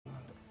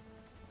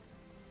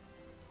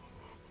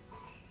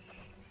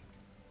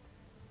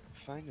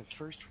find the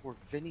first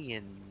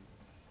Warvinian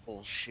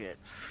bullshit.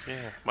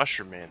 Yeah,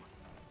 Mushroom Man.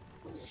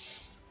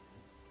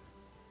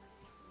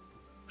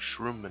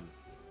 Shroomman.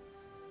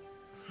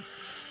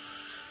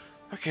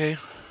 Okay,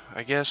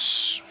 I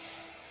guess.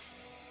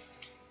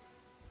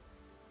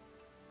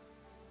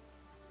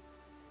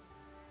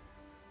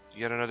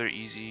 You got another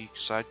easy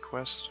side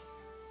quest?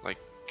 Like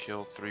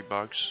kill 3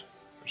 bugs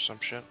or some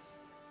shit?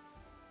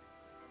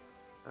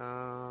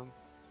 Um,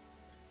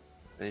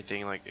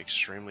 Anything like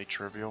extremely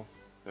trivial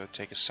that would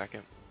take a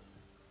second?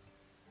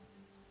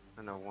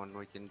 I know one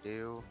we can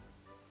do.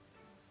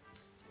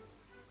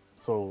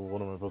 So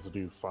what am I supposed to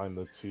do? Find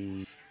the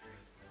 2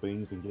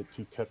 things and get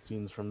 2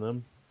 cutscenes from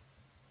them?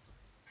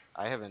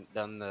 I haven't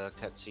done the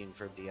cutscene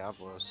for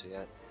Diablos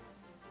yet.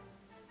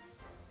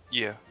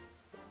 Yeah.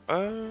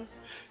 Uh,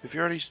 if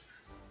you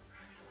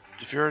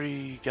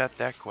already got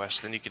that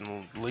quest, then you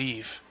can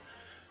leave,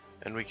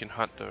 and we can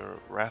hunt the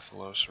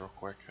Rathalos real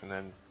quick, and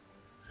then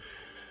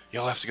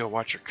you'll have to go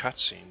watch your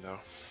cutscene though.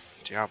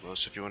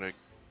 Diablos, if you want to,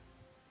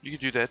 you can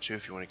do that too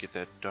if you want to get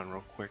that done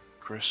real quick.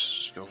 Chris,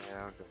 just go.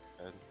 Yeah, I'll go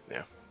ahead.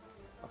 Yeah.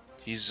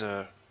 He's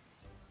say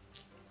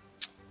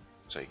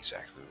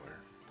exactly where.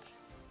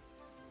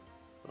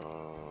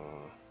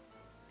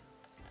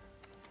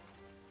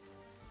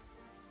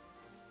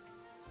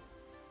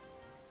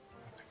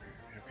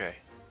 Okay.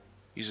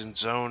 He's in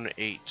zone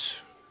 8,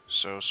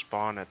 so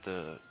spawn at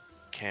the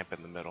camp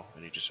in the middle,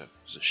 and you just have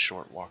there's a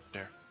short walk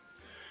there.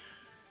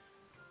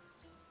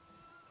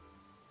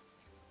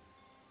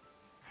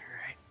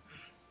 Alright.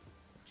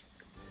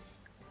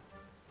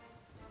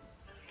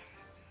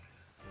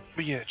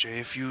 But yeah, Jay,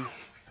 if you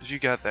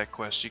got that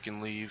quest, you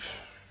can leave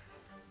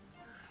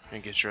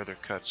and get your other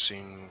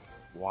cutscene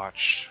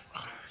watched.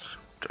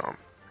 Dumb.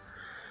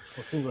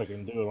 Well, it seems like I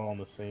can do it all on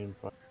the same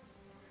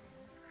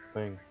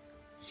thing.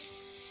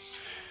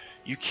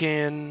 You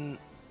can,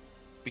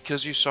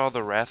 because you saw the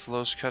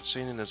Rathalos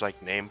cutscene and his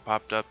like name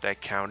popped up, that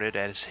counted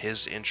as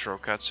his intro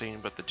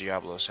cutscene, but the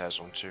Diablos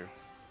has one too.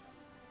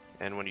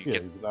 And when you Yeah,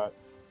 get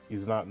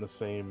he's not in the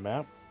same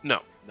map? no,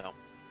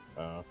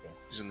 Oh, okay.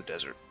 he's in the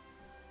desert.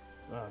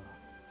 Ah.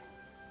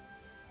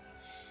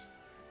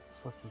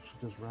 Sucks that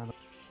she just ran up.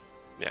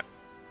 Yeah.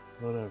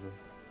 Whatever.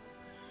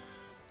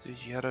 Dude,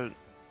 you had a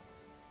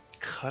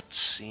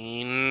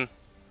cutscene.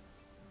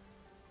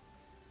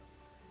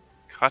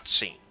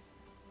 Cutscene.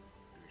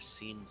 There's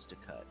scenes to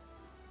cut.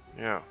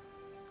 Yeah.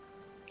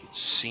 Get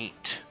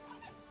scented.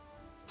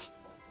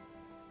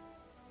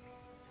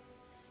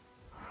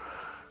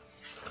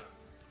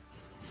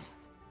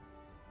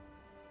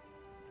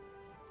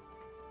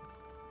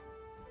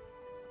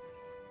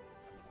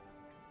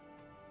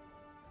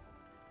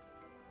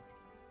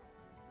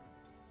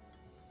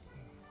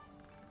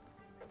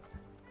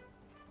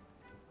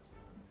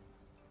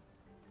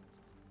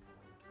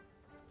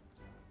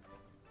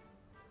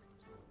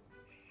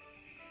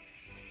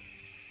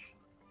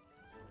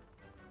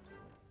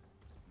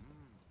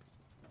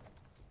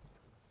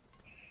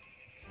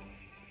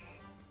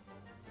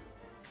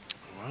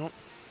 Well.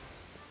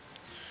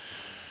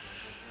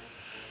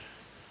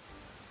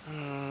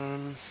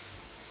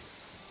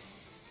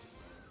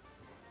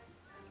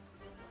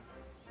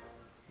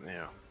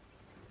 Yeah.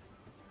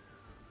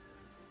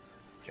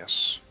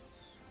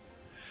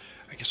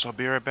 I guess I'll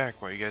be right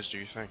back while you guys do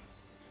your thing.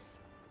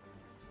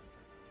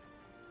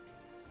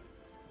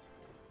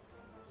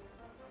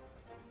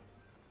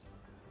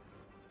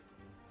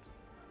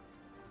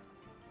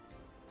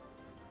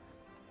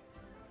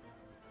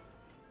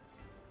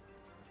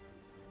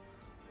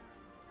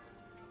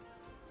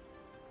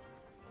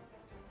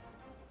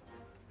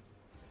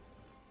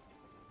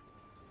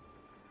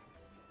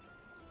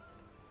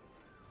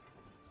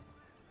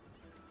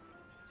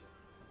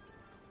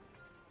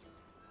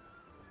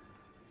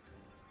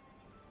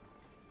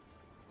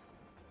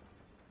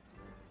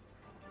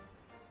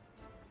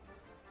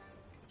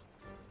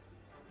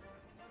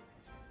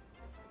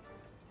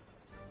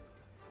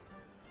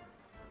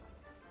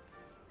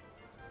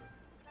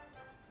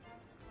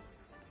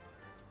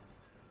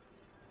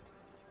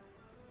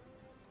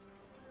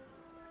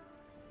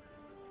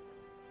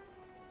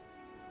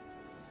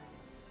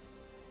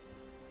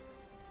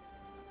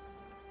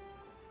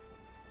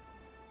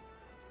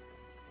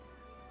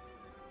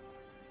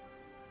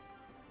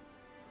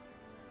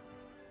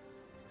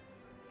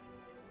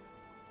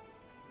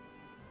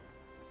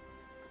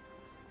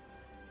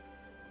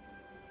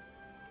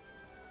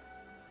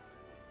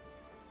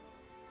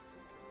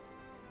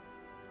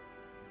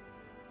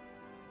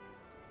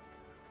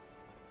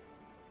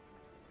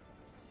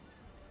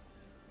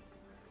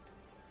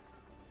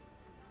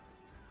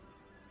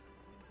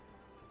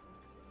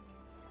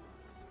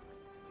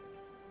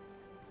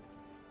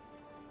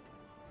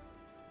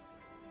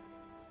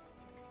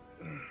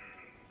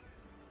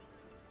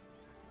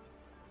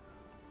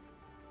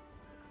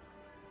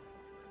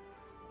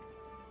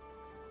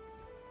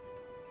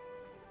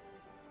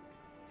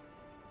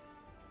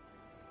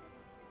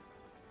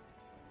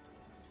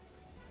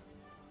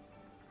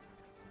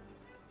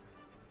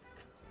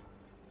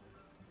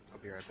 I'll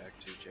be right back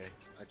too, Jay.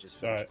 I just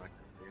All finished right. my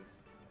cutscene.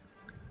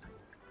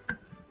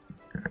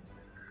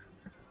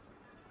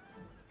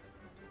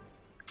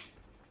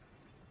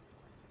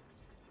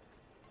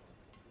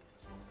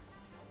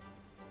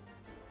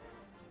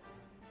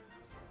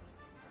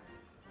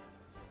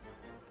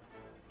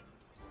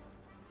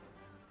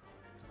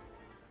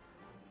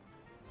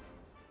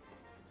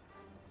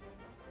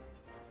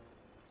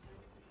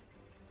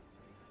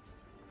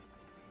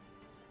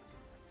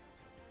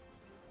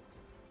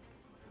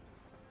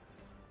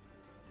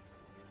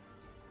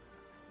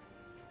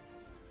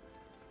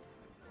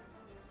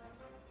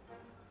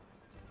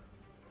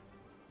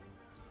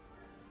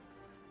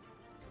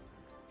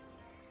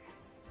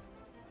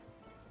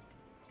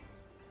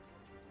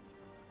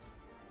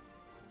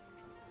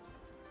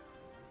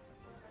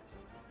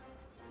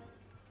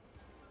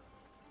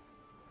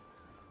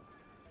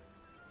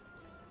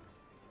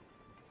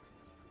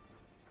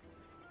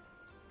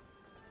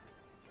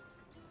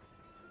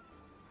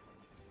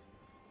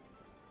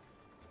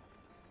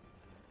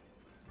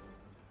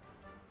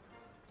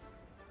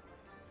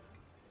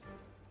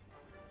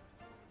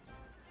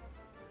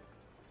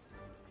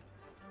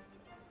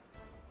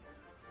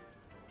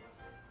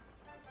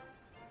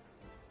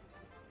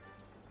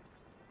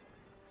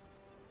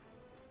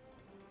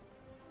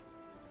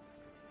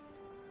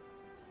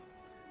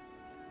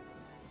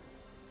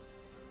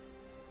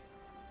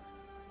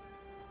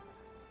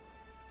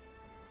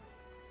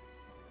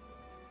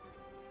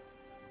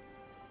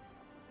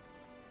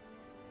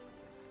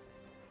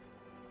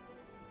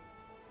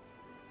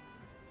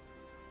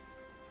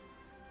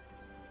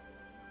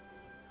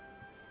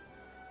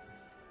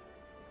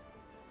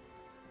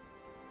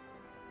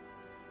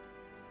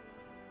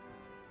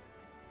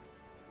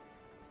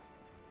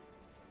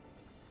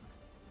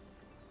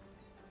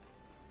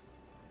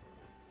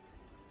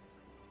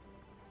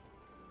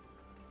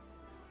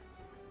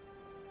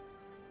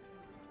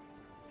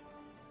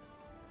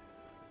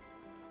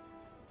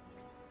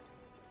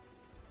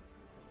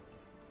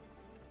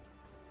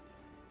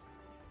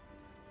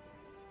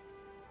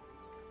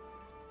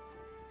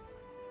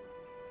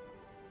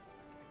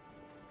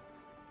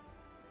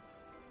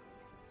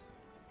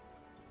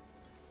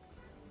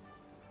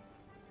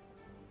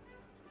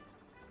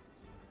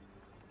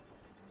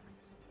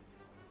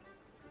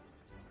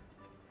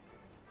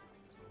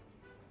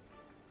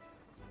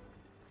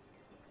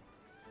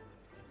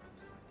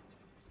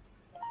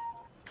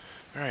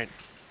 Alright,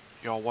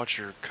 y'all watch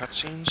your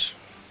cutscenes?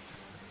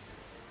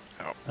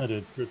 Oh, I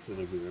did. Chris said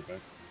I'd be right back.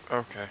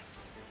 okay.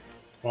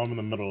 Well, I'm in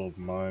the middle of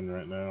mine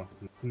right now.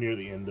 Near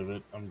the end of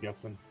it, I'm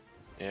guessing.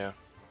 Yeah,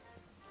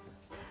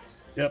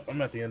 Yep,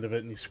 I'm at the end of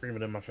it, and he's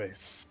screaming in my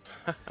face.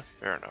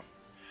 fair enough.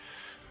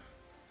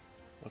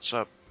 What's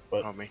up,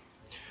 But homie?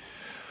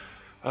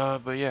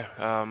 But yeah,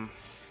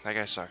 that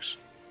guy sucks.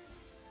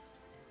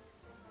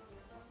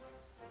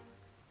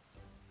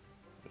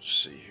 Let's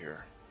see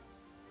here.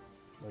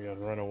 I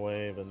gotta run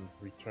away, then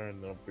return.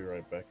 Then I'll be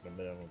right back in a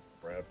minute. I'm gonna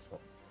grab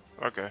something.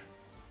 Okay.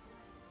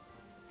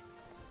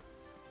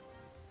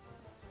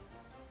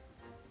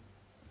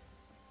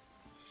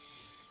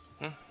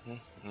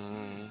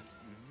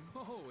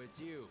 Oh, it's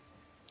you.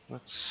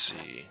 Let's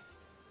see.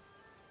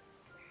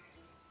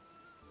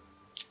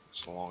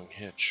 It's a long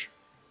hitch.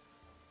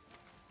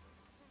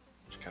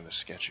 It's kind of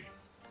sketchy.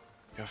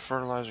 Got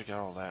fertilizer, got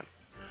all that.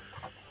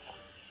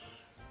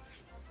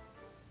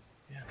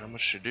 Yeah, not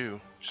much to do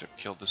except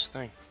kill this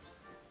thing.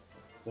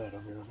 That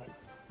I'll be right back.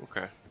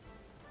 Okay.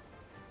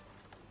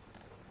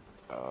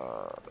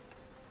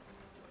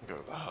 Go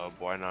to the hub,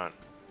 why not?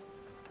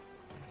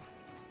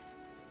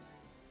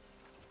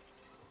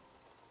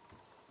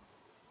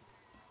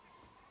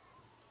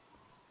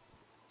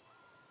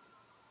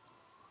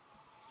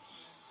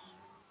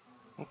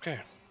 Okay.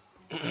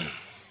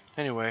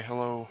 Anyway,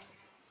 hello.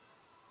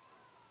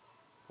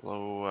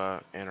 Hello,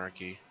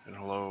 Anarchy. And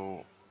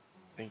hello,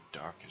 I think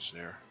Doc is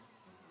there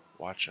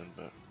watching,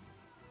 but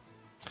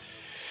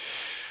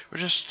we're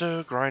just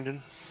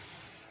grinding,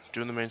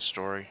 doing the main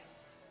story.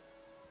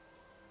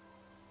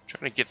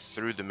 Trying to get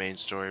through the main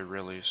story,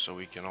 really, so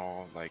we can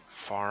all, like,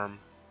 farm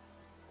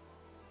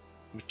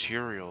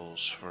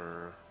materials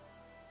for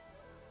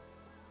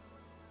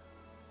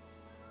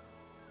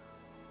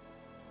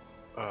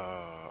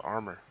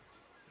armor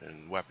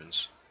and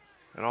weapons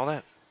and all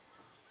that.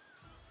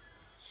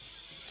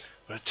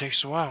 But it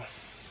takes a while.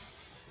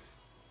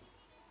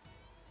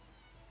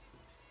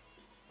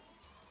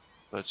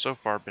 But so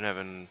far, I've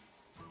been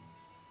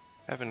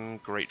having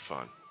great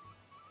fun.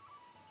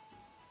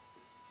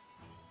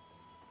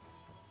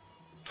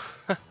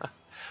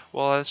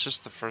 Well, that's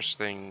just the first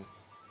thing.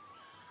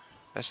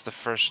 That's the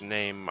first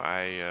name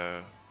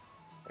I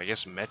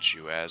guess met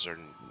you as or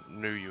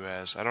knew you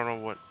as. I don't know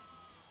what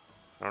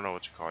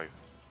to call you.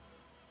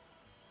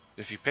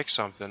 If you pick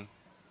something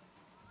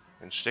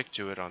and stick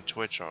to it on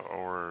Twitch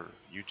or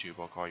YouTube,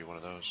 I'll call you one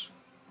of those.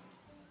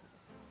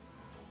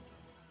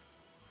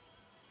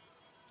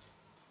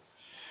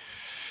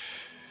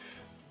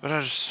 But I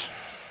just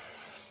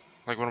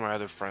like one of my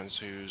other friends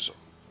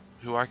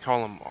who I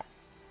call him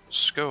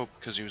Scope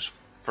because he was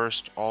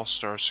first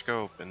All-Star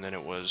Scope, and then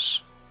it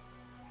was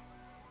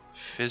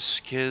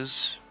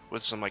Fizkiz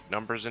with some like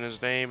numbers in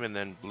his name, and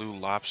then Blue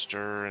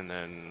Lobster, and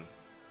then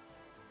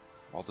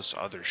all this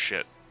other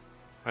shit.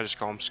 I just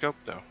call him Scope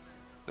though.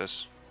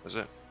 This is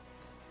it.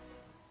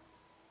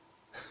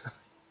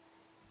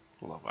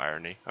 Love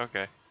irony.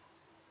 Okay.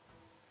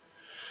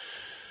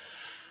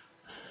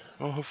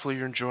 Well, hopefully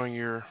you're enjoying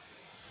your...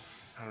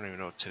 I don't even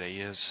know what today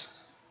is.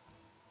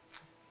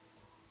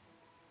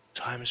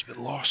 Time has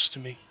been lost to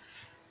me.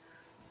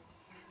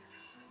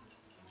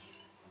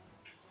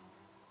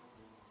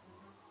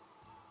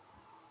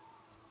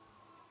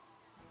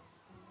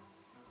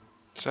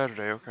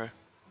 Saturday, okay.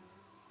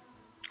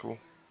 Cool.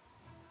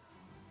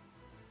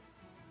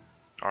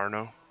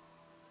 Arno.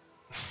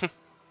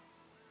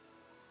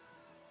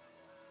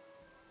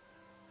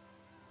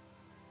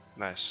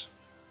 Nice.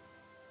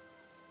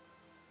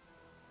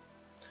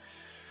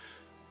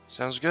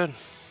 Sounds good.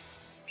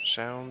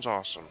 Sounds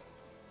awesome.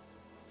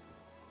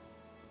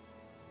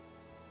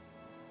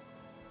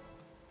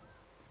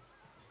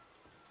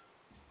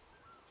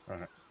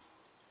 Alright.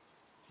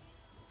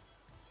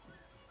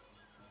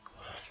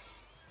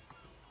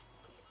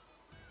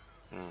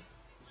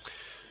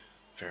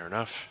 Fair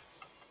enough.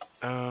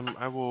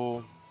 I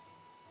will,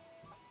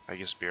 I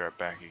guess, be right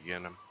back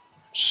again. I'm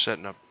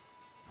setting up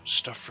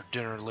stuff for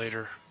dinner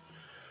later.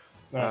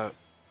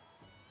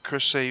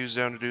 Chris say he was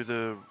down to do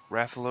the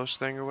Rathalos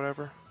thing or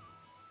whatever?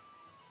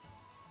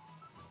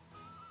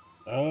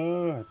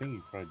 I think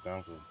he's probably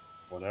down for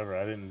whatever.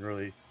 I didn't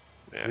really...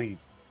 Yeah.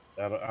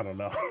 I don't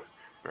know.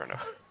 Fair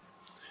enough.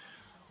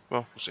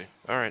 Well, we'll see.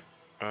 Alright.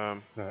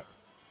 Alright.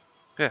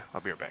 Yeah,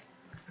 I'll be right back.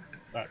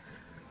 Alright.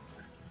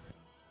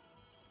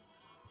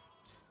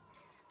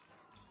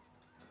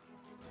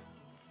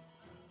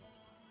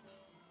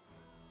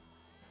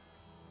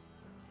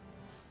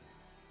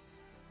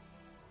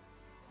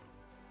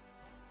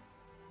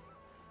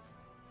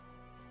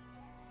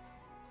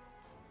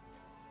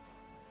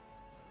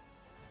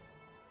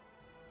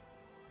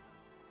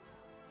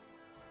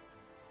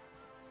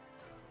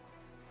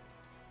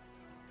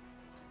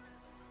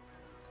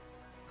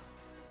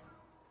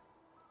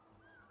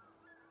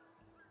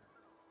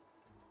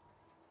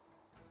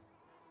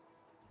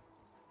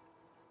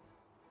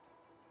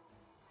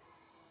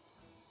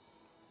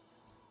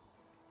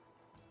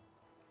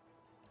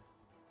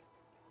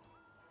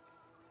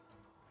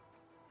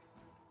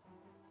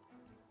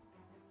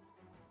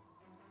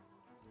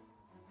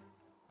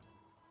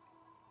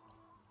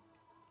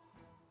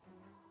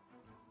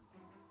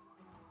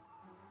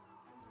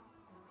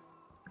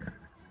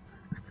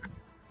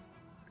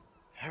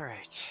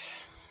 Alright.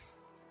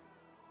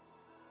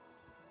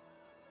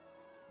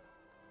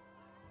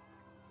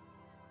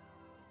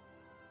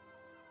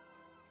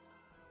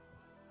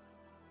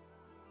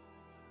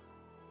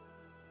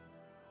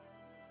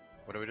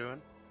 What are we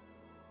doing?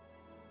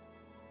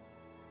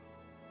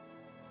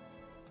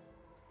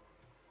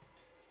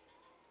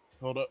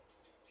 Hold up.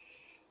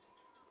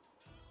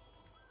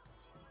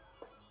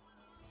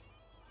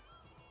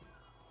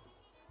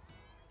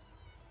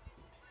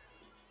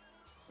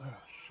 Oh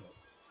shit.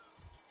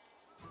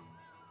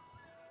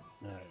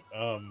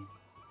 Alright,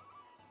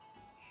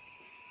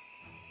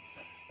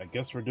 I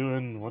guess we're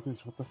doing what the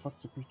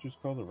fuck's the creature's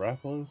called? The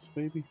Rathalos,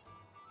 baby?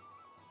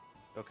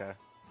 Okay.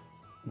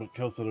 But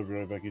Kel said he'll be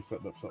right back. He's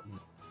setting up something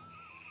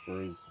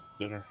for his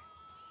dinner.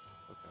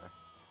 Okay.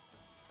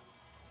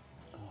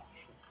 Oh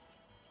shit.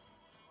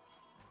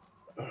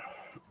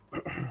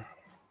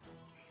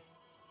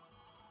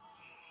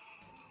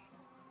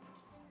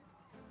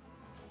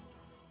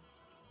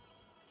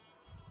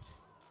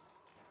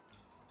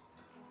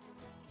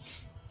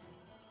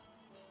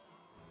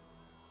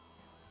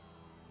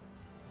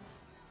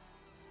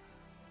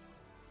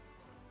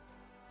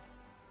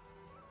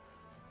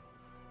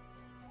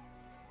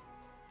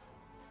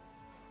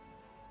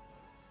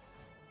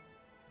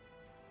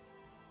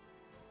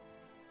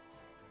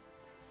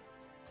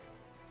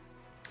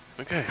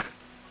 Okay.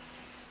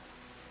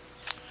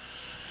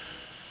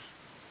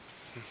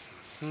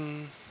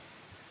 Hmm.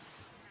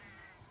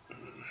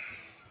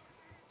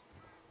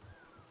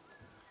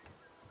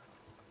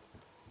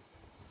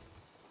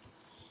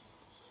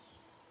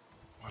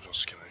 What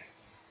else can I?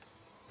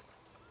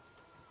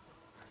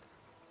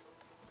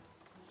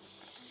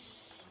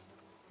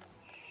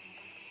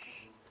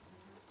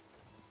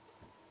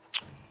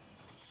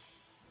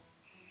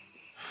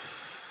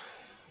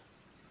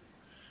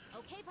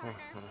 Okay, partner.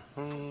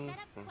 I've set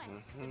up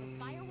quests for the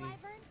Fire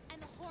Wyvern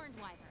and the Horned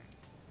Wyvern.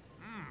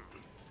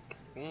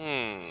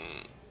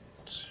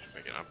 Let's see if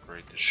I can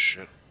upgrade this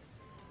shit.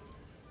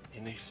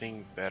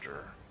 Anything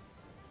better,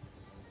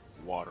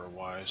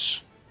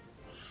 water-wise?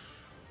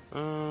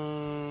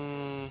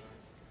 Not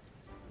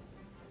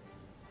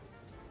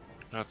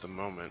at the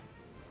moment.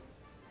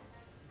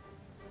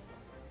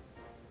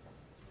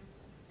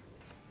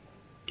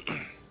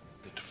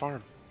 Need to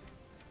farm.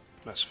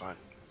 That's fine.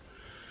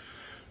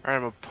 Alright,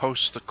 I'm gonna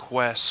post the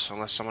quest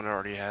unless someone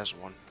already has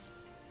one.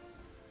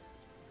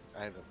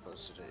 I haven't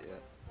posted it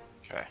yet.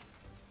 Okay.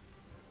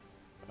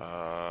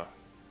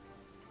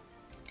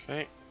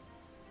 Okay.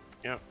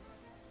 Yep.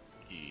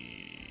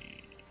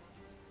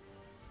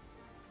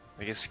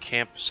 I guess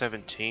Camp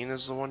 17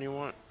 is the one you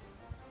want?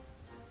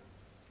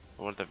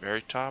 The one at the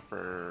very top,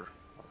 or...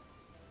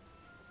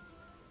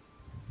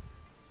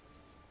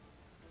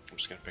 I'm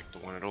just gonna pick the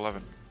one at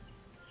 11.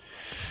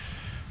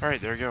 Alright,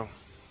 there we go.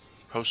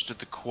 Posted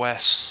the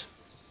quest.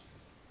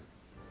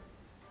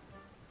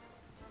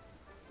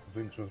 I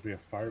think it's supposed to be a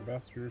fire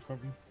bastard or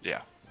something.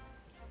 Yeah.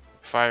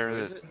 Fire Who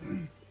is that... it?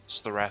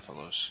 It's the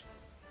Rathalos.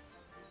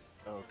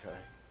 Okay.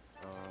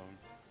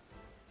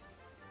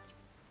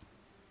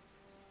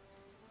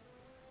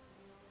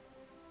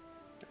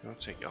 I don't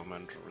take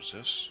elemental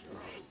resist.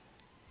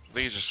 I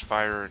think he's just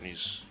fire and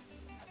he's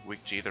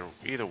weak to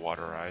either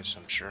water or ice,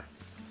 I'm sure.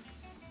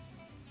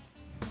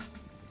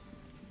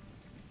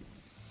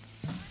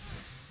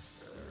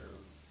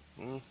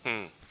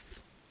 Mm-hmm.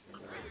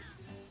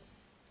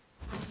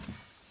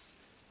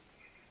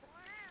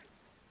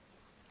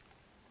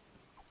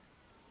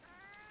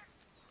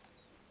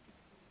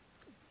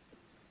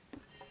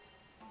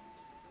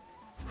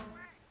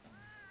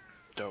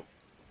 Dope.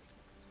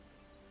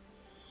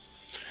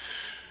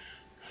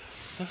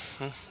 I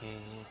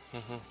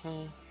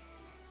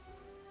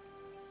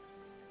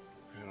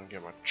don't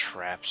get my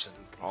traps and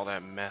all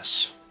that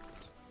mess.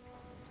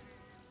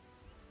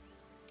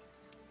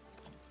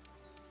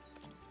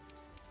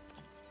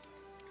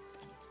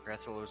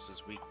 Rathalos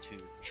is weak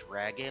to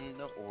dragon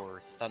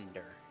or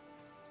thunder.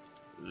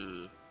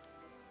 Ugh.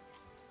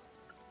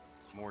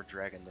 More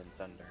dragon than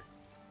thunder.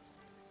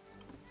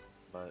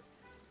 But,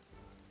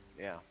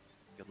 yeah,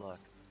 good luck.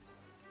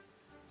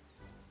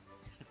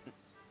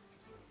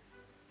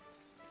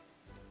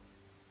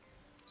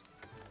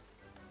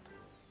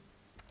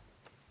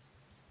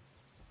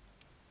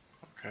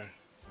 Okay.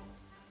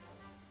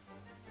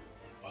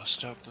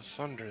 Bust out the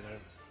thunder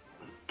then.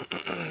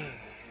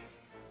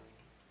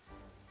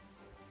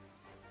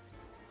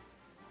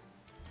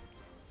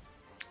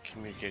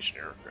 Communication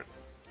error, good.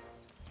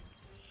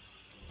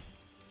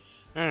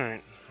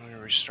 Alright, let me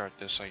restart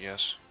this, I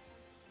guess.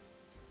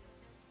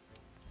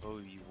 Oh,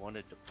 you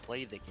wanted to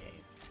play the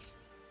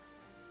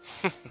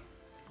game.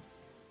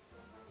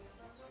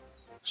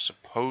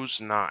 Suppose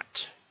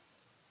not.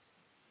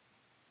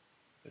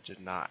 I did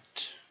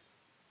not.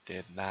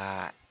 Did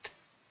not.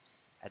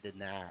 I did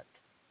not.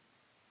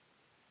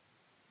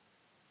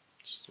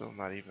 Still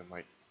not even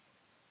like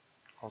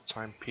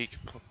all-time peak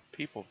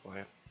people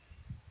playing.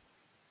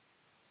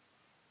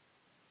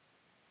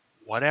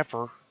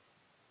 Whatever.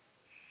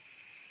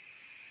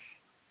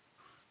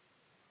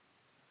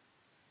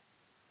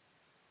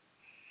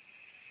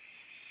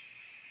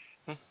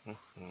 Come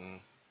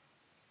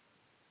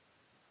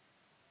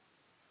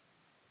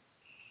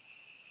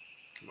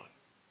on.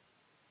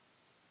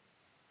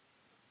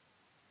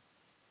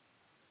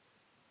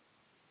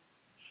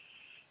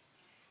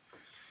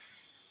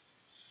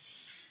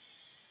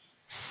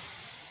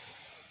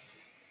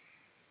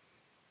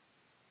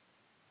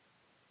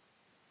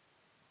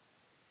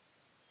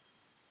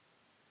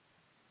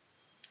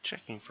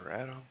 Checking for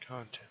add-on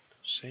content.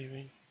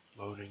 Saving,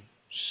 loading,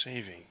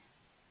 saving.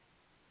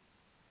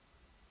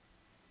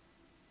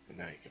 And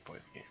now you can play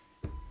the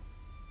game.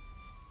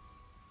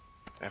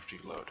 After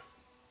you load.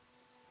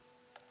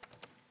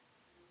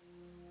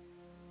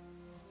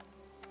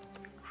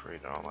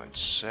 Create an online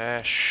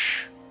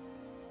sesh.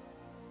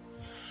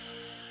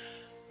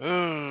 Okay,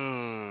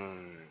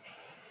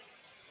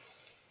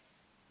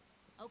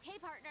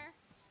 partner.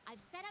 I've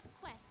set up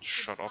quests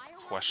Shut for the up, fire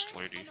quest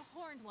wyvern lady. and the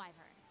horned wyvern.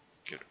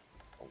 Get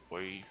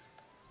away.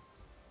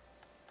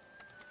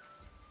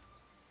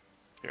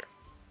 Here.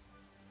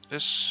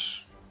 This.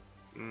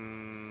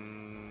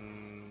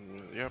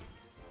 Yep.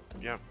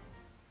 Yep.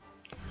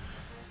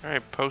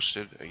 Alright,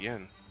 posted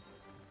again.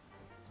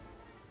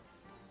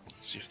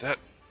 Let's see if that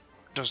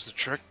does the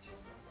trick.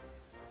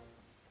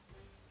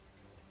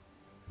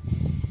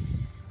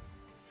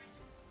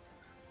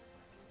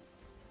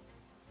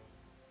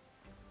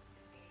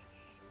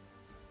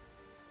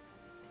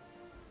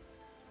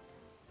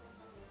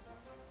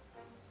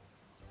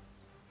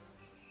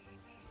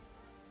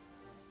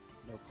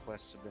 No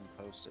quests have been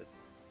posted.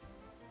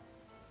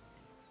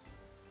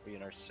 We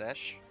in our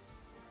sesh?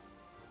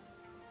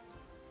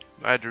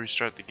 I had to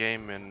restart the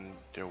game and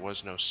there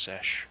was no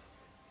sesh.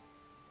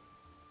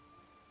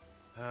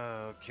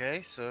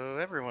 Okay, so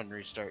everyone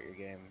restart your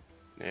game.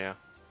 Yeah.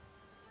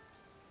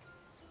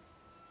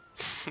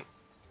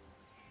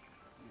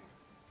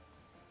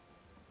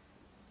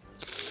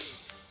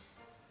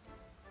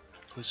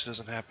 This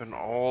doesn't happen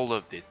all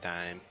of the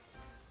time.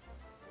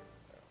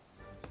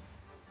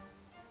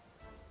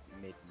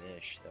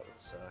 Mid-mish, that would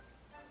suck.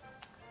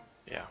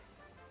 Yeah.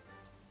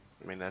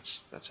 I mean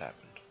that's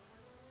happened.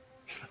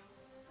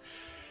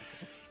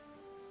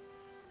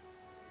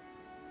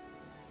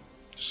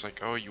 Just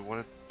like, oh, you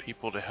wanted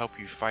people to help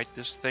you fight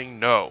this thing?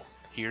 No.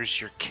 Here's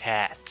your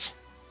cat.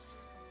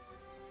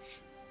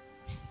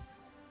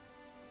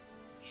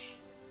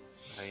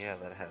 Oh yeah,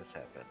 that has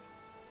happened.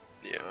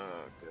 Yeah.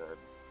 Oh, good.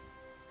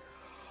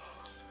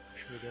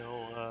 Sure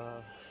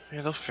they'll,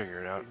 Yeah, they'll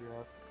figure it out. figure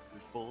out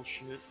this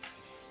bullshit.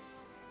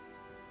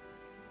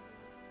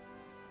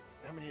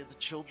 How many of the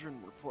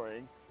children were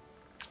playing?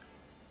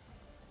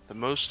 The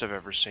most I've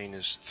ever seen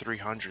is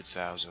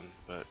 300,000,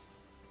 but it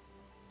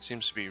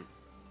seems to be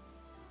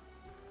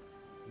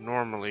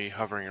normally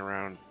hovering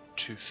around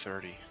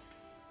 230.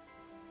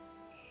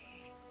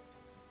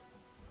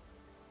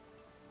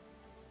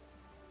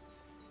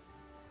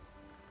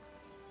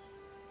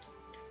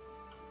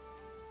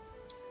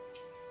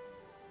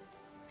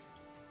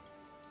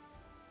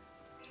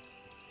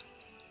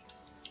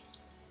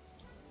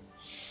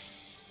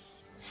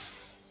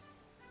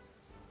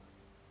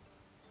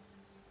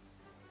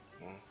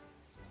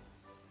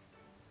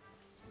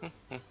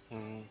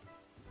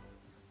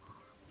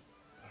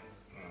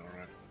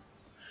 Alright.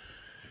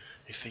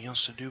 Anything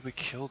else to do but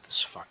kill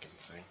this fucking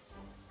thing?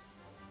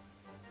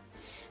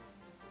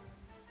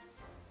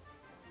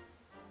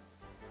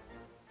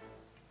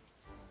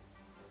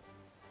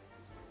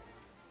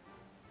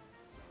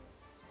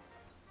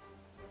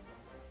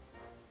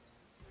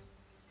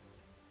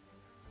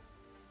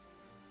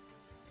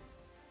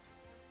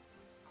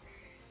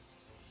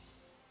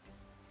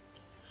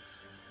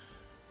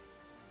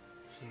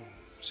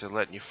 Is it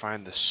letting you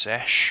find the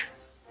sesh?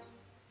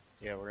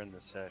 Yeah, we're in the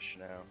sesh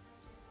now.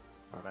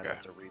 I might Okay.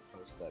 have to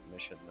repost that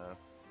mission though.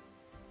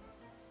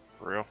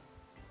 For real?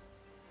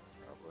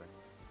 Probably.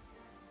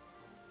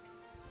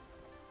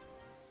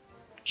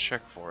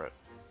 Check for it.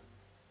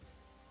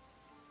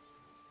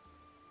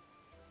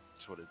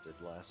 That's what it did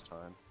last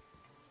time.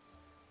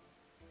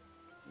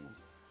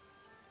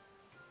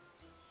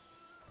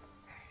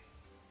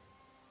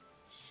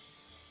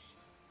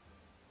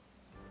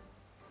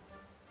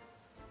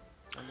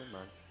 Oh, never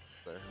mind.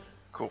 There.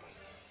 Cool.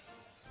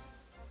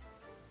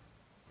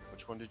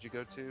 Which one did you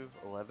go to?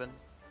 11?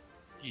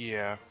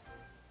 Yeah.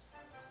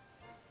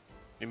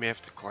 You may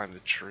have to climb the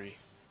tree.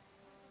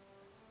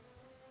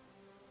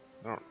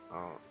 I don't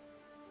know.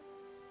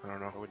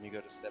 Or wouldn't you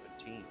go to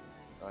 17?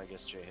 Oh, I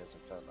guess Jay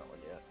hasn't found that one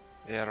yet.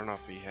 Yeah, I don't know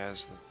if he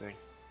has the thing.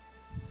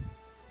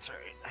 Sorry,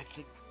 I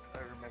think I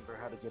remember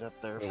how to get up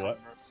there Wait, from what?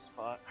 this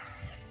spot.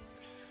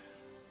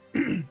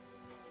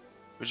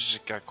 We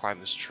just gotta climb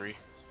this tree.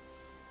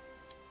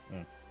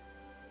 Hmm.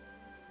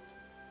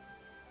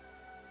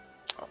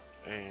 Oh,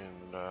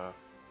 and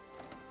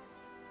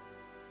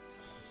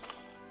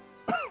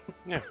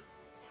yeah.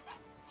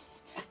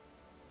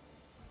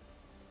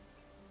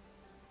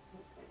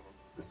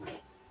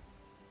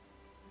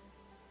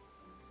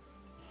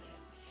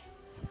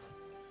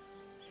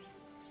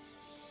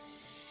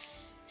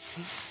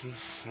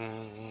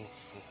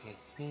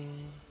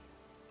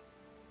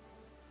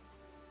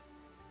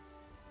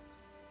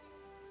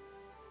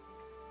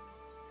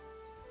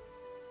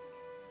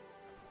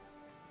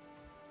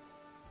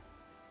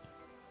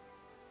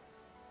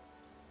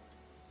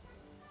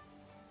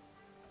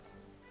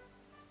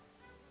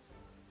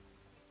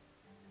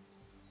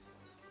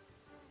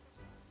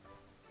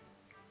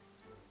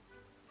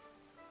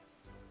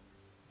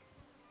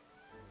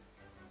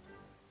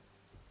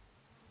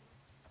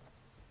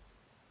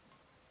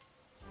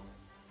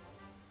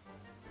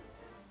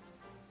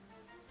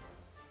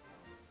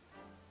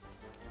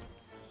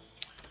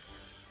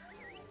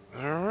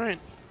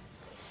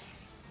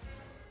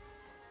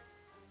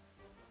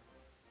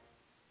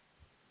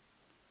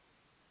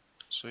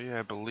 So yeah,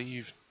 I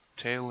believe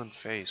tail and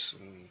face,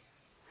 and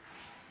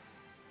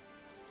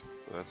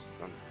I'm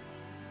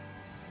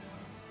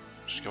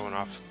just going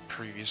off of the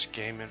previous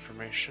game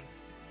information.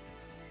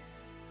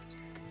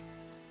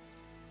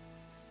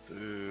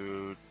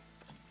 Food,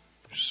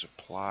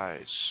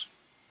 supplies.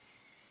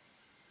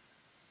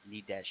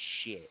 Need that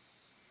shit.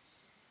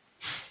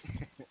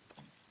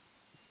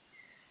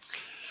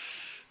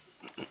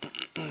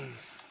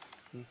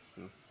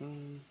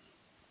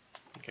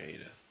 Okay,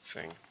 the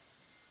thing.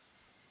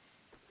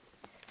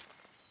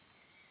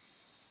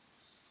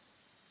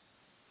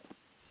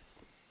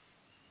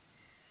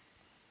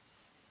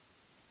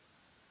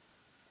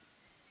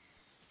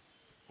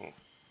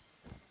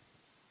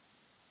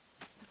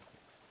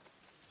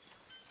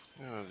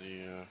 Oh,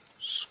 the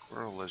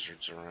squirrel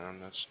lizards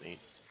around. That's neat.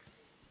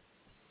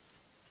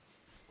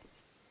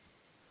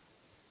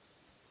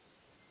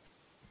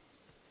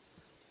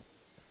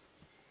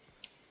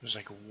 There's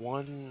like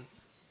one.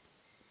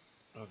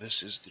 Oh,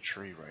 this is the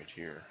tree right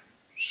here.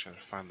 Just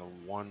gotta find the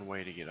one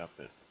way to get up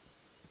it.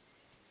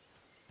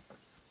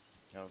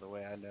 No, the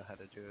way I know how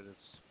to do it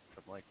is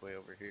from like way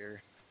over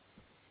here.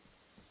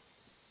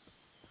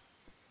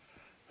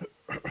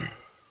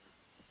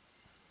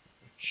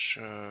 Which,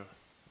 oh,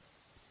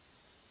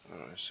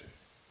 I see.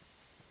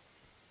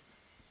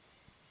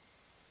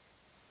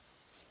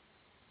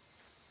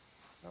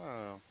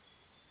 Oh,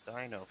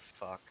 dino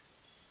fuck.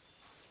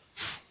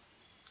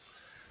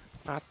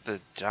 Not the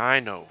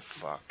dino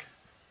fuck.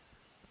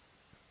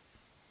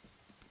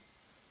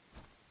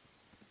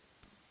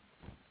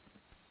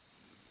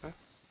 Huh?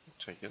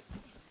 I'll take it.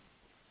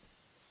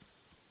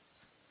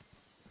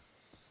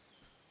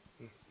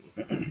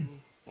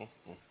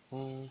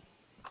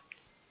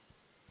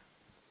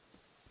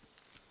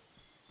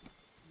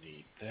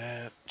 Need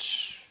that.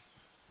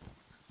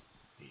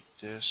 Need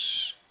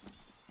this.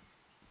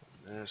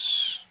 And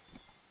this.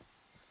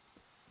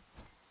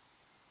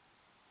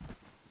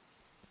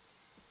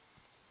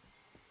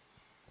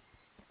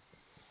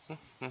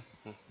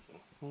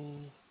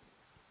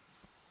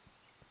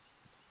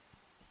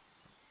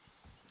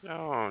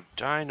 Oh,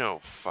 dino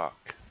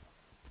fuck.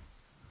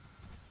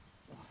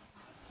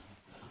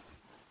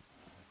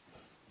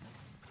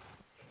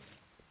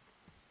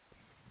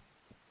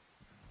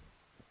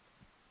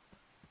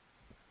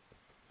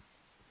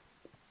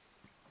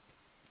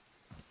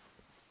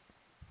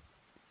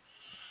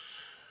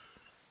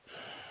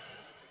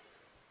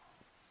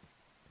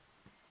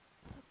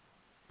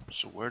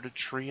 So where the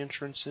tree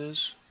entrance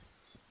is?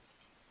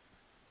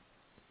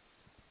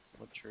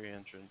 What tree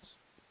entrance?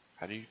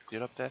 How do you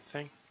get up that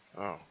thing?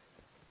 Oh.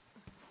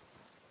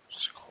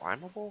 Is it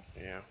climbable?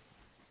 Yeah.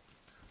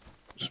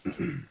 This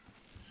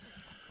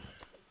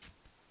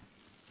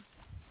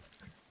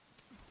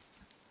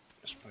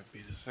might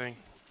be the thing.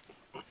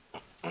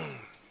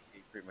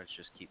 You pretty much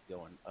just keep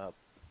going up.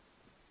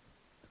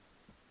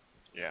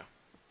 Yeah.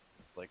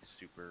 Like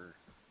super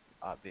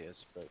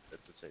obvious, but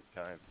at the same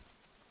time,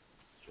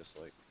 just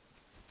like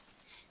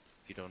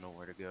if you don't know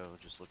where to go,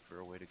 just look for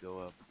a way to go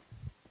up.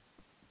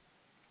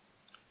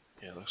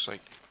 Yeah, it looks like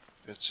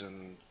it's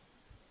in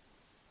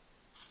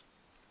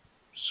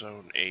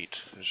Zone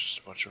 8. There's just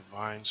a bunch of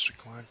vines to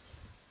climb.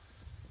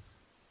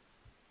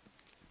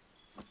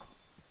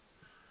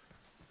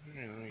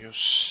 Alright, let me go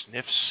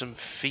sniff some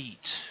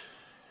feet.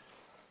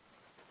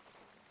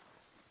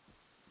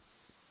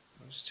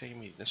 What's taking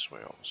me this way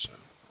all of a sudden?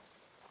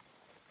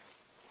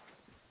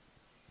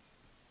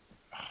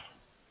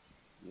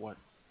 What?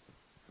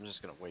 I'm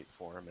just gonna wait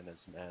for him in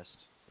his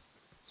nest.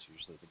 It's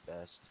usually the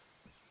best.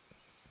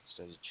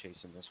 Instead of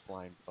chasing this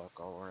flying fuck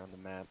all around the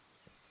map.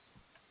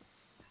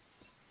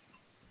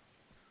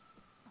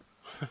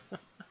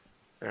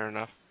 Fair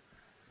enough.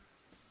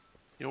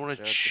 You don't want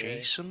to Joe,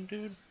 chase him,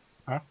 dude?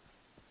 Huh?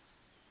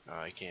 No,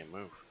 I can't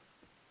move.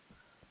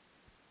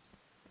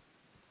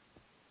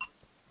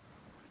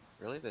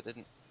 Really? They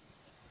didn't.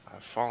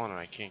 I've fallen and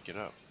I can't get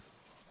up.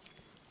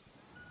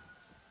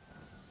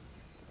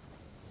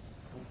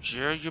 Oh,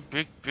 yeah, you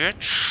big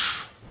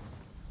bitch!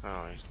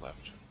 Oh, he's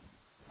left.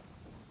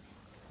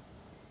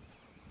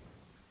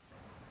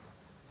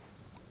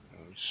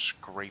 Let me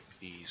scrape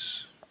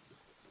these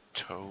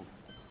toe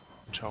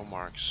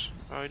marks.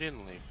 Oh, he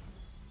didn't leave.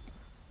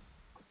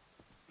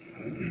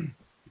 He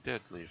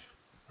did leave.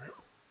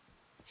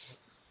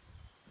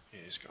 Yeah,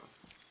 he's gone.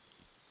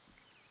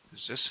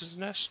 Is this his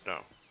nest? No.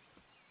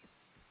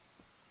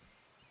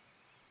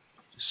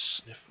 Just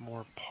sniff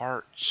more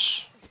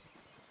parts.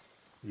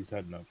 He's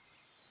heading up.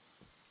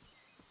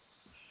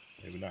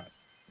 Maybe not.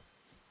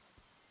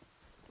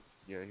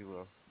 Yeah, he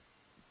will.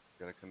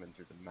 Gotta come in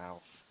through the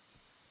mouth.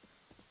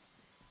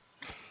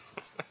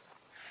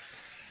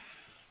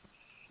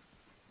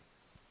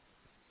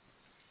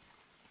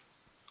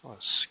 All the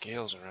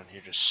scales around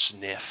here just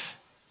sniff.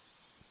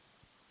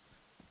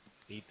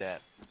 Need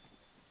that.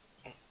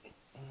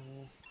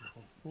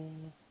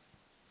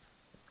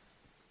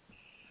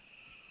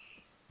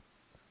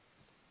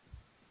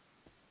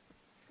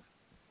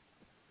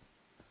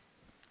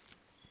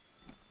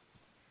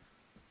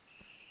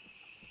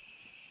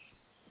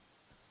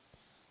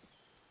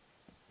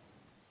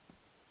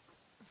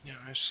 Yeah,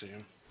 I see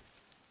him.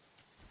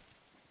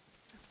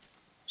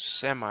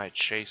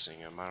 Semi-chasing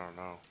him, I don't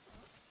know.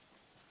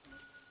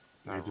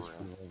 You Not just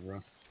really. feel like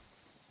rust.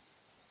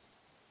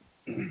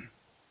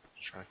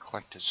 Trying to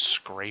collect his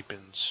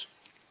scrapings.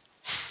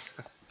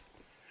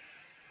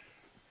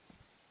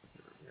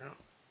 There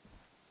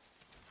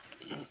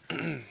we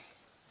go.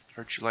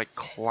 Heard you like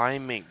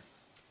climbing.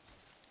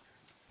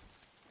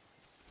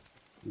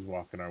 He's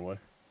walking our way.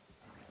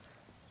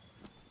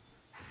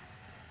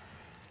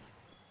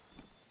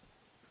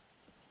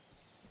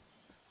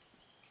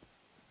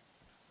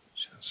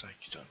 Sounds like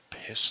you done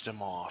pissed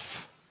him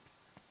off.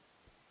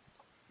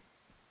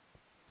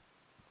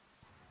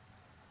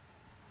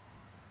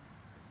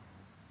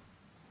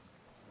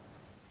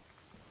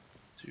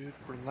 Dude,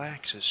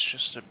 relax. It's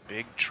just a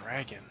big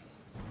dragon.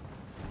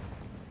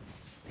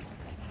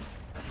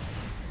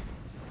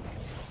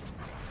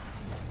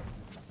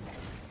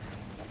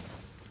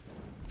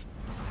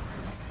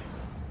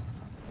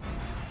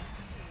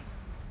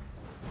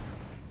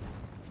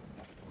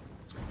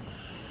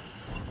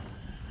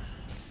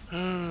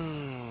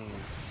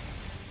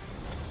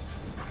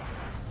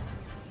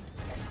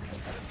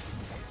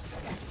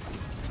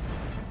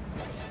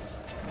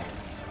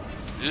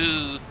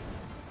 Ugh.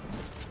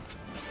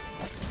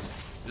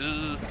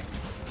 Ugh.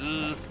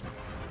 Ugh.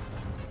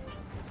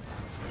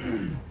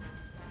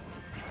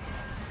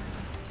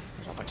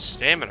 Where'd my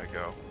stamina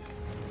go?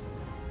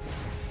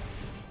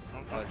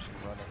 I'll let you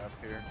run it up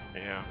here.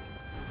 Yeah.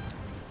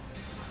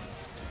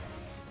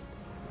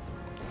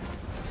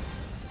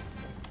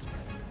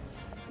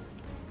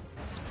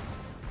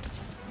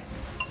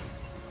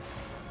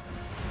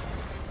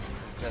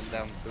 Send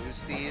down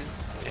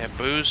boosties. Yeah,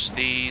 boost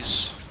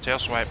these. Tail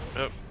swipe.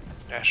 Oh,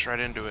 dash right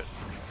into it.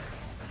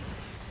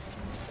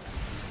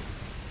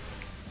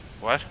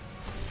 What?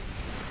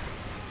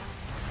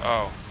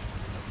 Oh.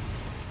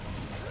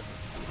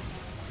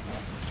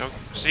 Don't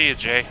see you,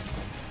 Jay.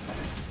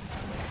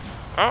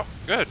 Oh,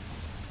 good.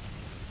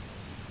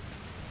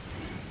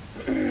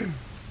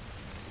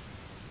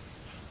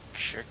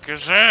 Kick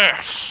his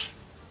ass.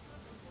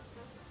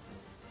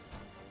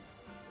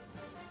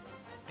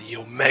 The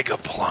Omega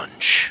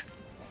Plunge.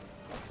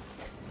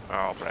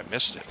 Oh, but I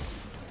missed it.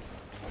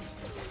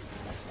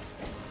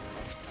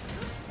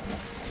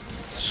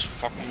 This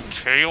fucking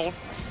tail.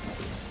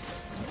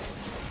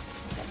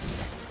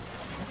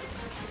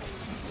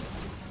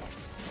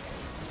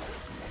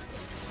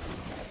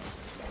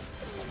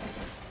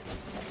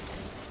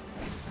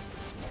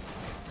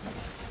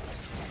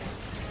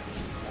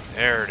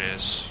 There it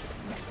is.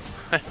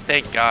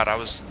 Thank God, I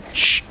was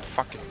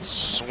fucking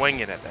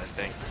swinging at that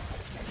thing.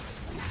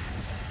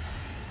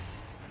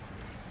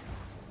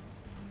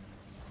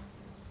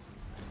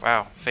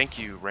 Wow, thank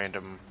you,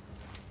 random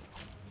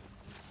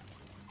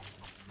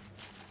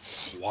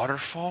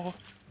waterfall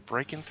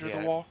breaking through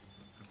Yeah. the wall.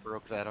 I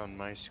broke that on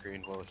my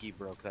screen. Well, he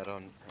broke that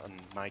on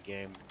my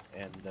game,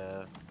 and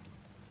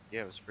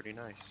yeah, it was pretty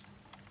nice.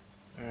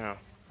 Yeah.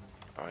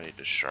 Oh, I need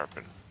to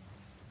sharpen.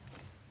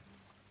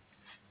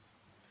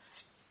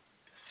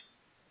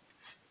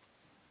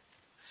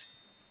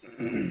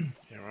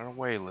 Yeah, run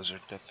away,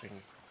 lizard. That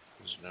thing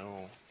is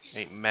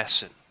ain't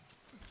messing.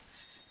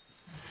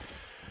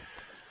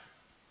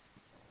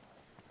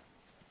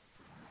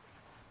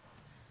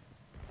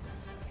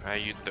 How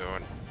you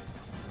doing?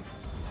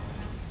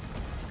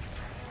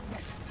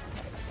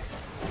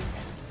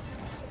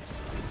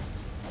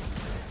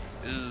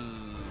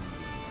 Ooh.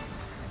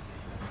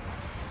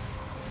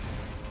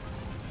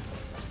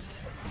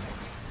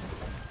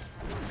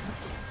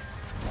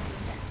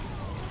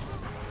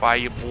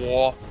 Fire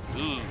boy.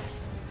 Ooh.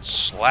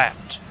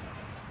 Slapped.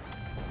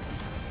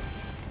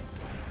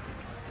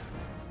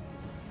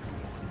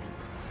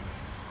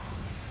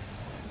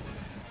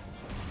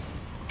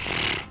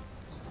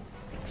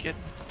 Get.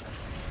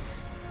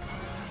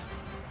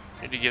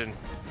 Need to get in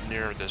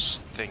near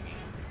this thingy.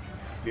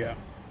 Yeah.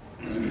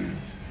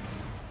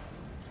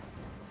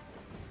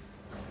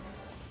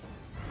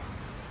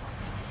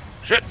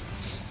 Shit!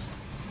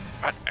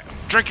 I'm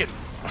drinking!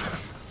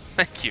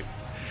 Thank you.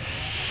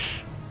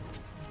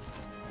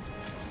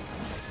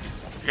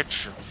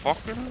 Get your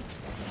fucking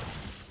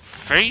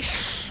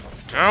face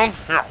down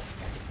here.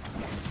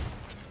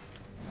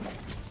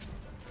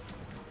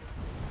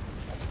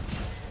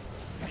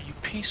 You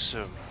piece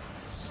of...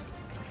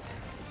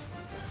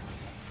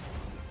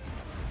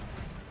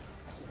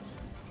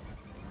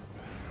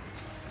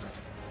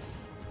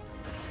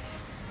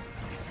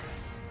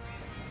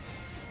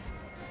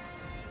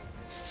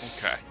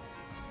 Okay.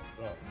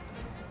 Oh.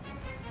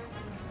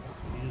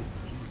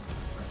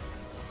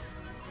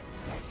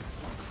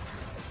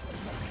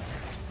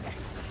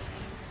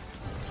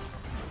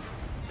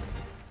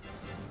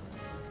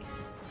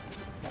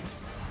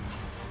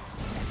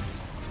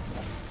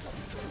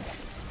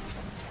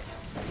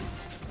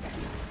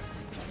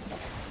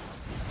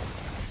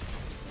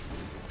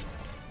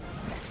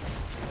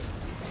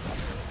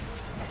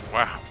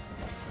 Wow.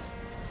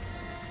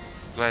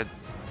 Glad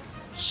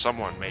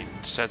someone made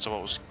sense of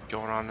what was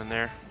going on in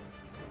there.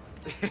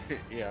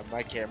 Yeah,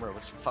 my camera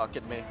was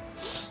fucking me.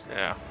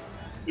 Yeah.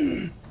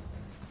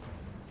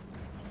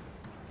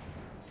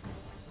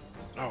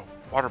 Oh,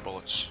 water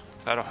bullets.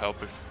 That'll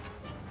help if...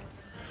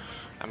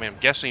 I mean, I'm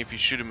guessing if you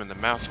shoot him in the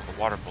mouth with a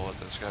water bullet,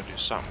 that's gotta do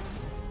something.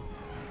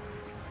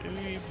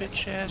 You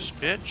bitch ass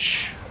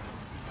bitch.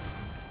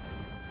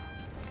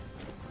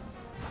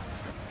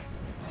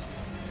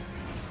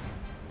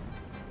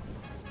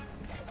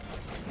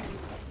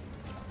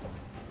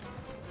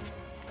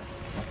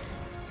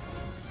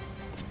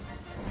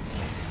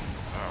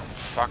 Oh,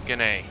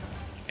 fucking A.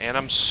 And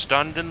I'm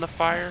stunned in the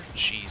fire?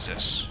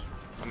 Jesus.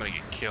 I'm gonna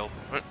get killed.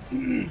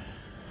 Run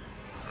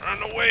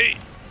away!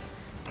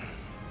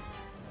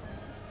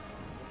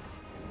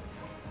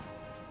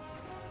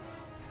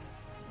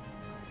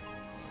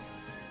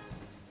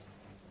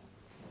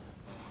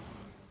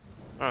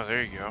 Oh,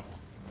 there you go.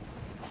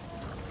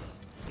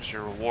 Here's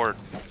your reward.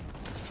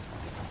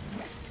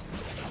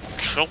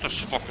 Kill this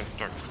fucking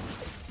thing.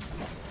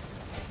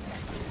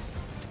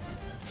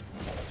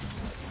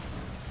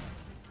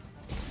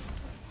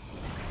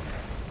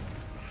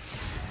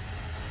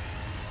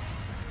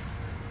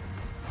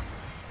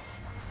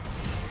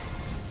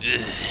 Ugh.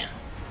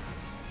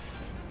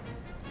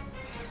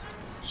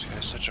 This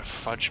guy's such a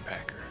fudge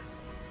packer.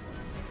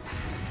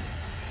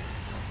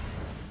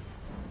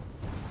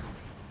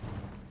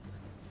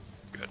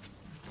 Good.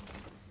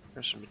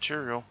 There's some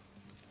material.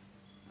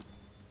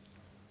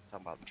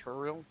 Talking about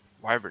material?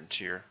 Wyvern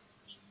tier.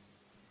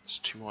 It's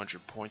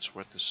 200 points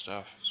worth of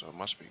stuff, so it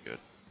must be good.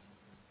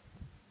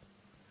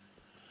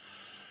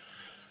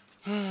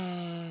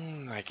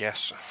 I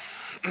guess.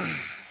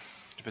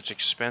 If it's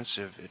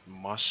expensive, it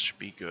must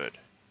be good.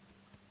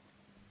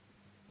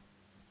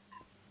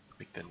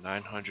 Like the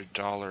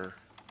 $900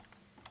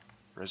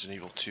 Resident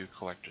Evil 2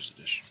 Collector's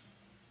Edition.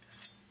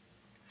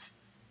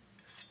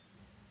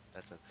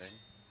 That's a thing?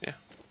 Yeah.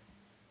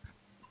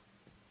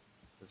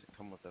 Does it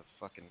come with a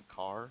fucking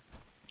car?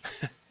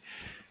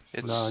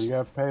 It's... No, you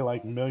gotta pay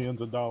like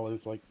millions of dollars,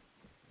 like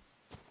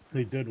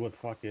they did with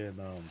fucking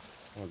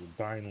what was it,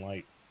 Dying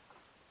Light.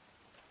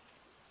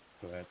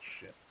 For that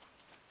shit.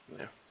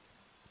 Yeah.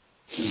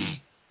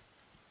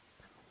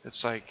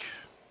 It's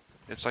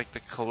like the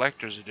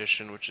collector's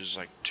edition, which is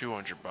like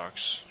 $200.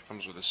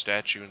 Comes with a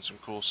statue and some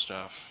cool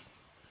stuff.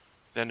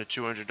 Then a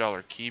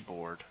 $200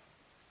 keyboard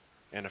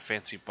and a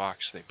fancy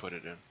box they put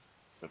it in,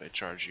 but they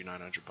charge you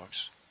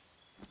 $900.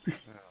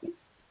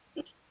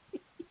 Oh.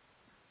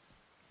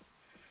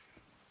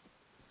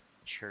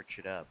 Church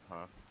it up,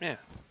 huh? Yeah.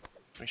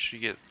 Make sure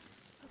you get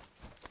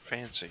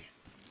fancy.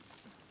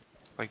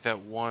 Like that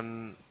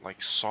one,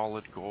 like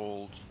solid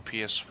gold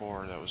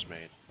PS4 that was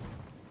made.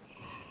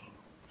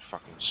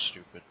 Fucking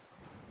stupid.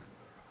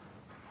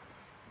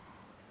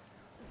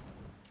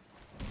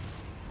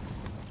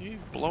 You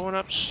blowing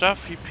up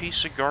stuff, you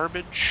piece of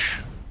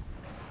garbage?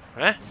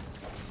 Huh?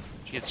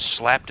 You get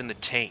slapped in the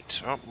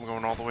taint. Oh, I'm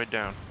going all the way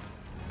down.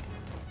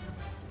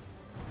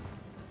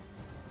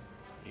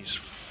 He's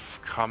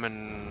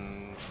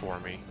coming for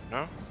me.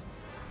 No?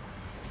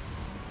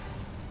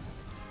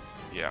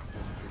 Yeah.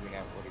 Hasn't figured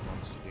out what he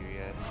wants to do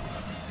yet.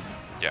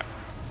 Yeah.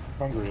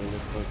 Hungry, it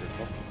looks like or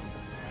something.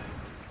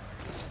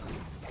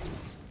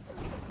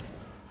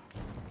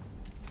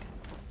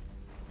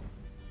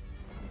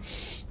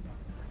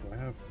 Do I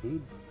have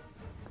food?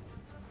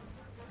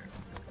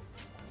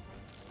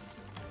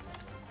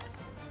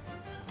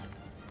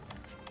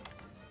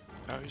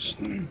 Oh, he's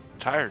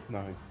tired.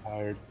 No, he's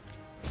tired.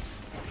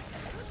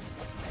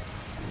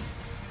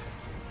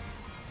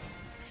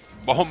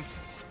 Boom.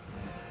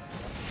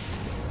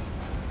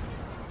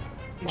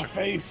 My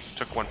face!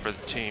 Took one for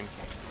the team.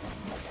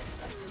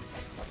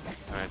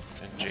 Alright,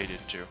 and Jay did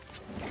too.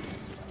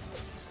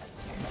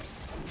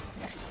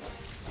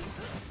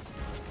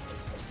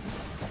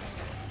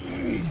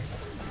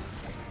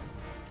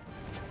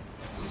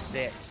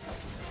 Sit.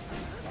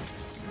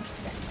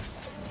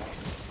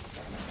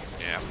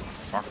 Yeah,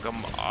 fuck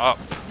them up.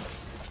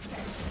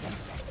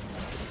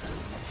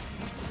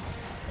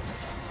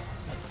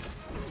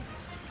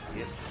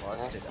 Get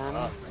busted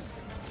up.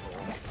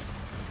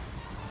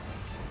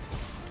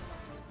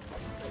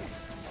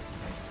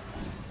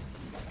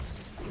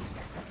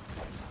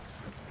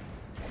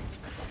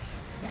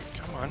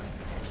 Come on.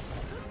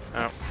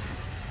 Oh.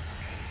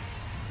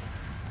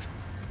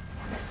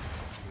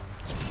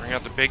 Bring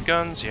out the big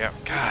guns? Yeah.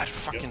 God,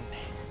 fucking.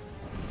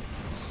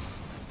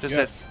 Does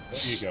Yes, that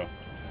there you go.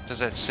 does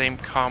that same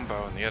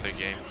combo in the other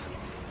game?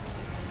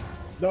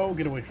 No,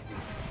 get away from me.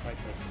 Right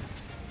there.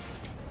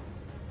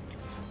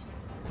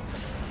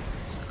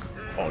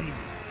 Oh, you.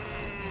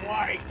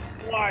 Why?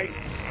 Why?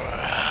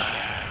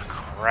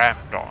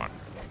 Crapped on.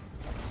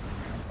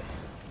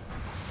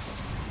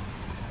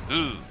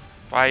 Ooh,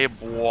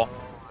 fireball.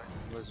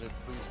 Lizard,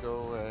 please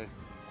go away.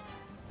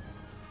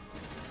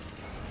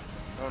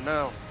 Oh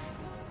no.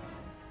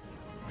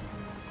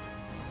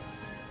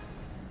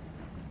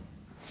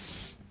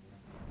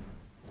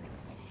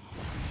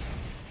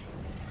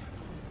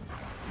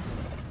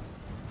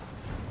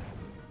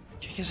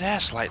 Kick his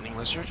ass, lightning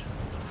lizard.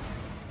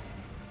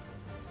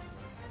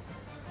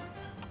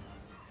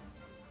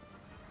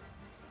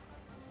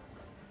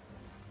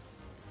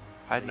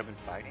 Hiding. Even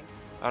fighting?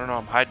 I don't know.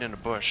 I'm hiding in a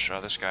bush.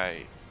 This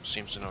guy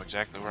seems to know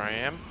exactly where I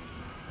am.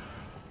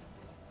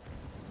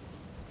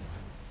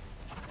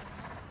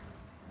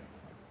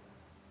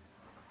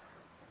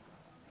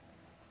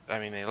 I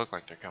mean, they look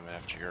like they're coming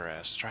after your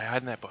ass. Try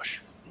hiding that bush.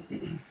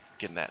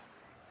 Getting that.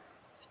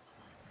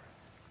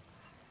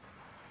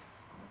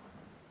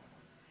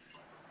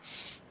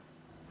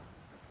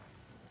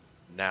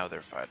 Now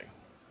they're fighting,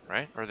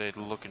 right? Or are they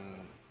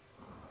looking?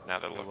 Now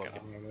they're looking.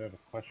 I'm gonna have a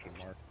question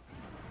mark.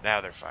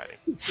 Now they're fighting.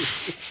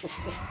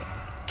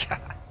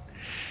 God.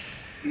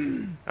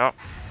 Oh,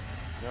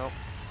 Nope.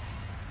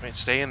 wait,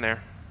 stay in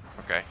there.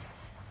 Okay.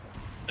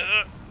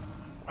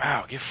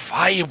 Wow, get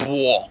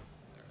fireball.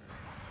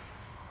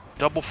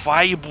 Double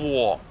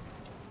fireball.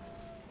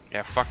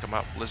 Yeah, fuck him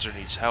up. Lizard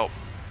needs help.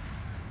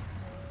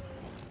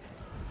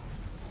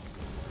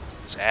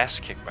 His ass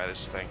kicked by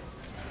this thing.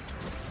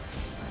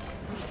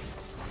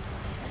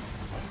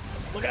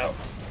 Look out!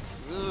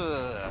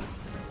 Ugh.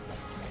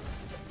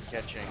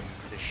 Catching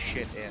the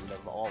shit end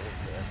of all of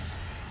this.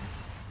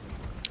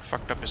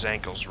 Fucked up his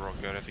ankles real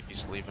good. I think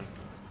he's leaving.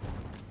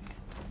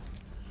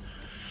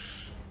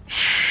 The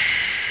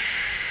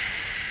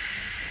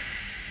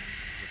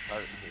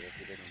cart here if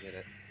you didn't get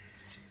it.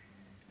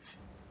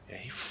 Yeah,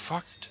 he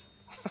fucked.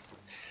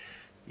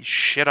 He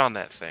shit on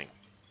that thing.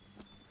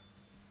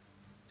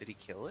 Did he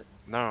kill it?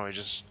 No, he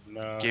just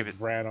No, Gave it-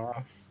 ran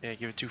off. yeah,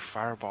 give it 2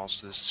 fireballs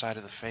to the side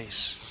of the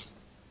face.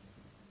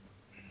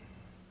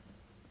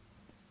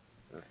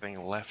 The thing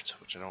left,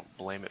 which I don't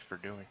blame it for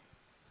doing.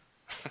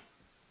 I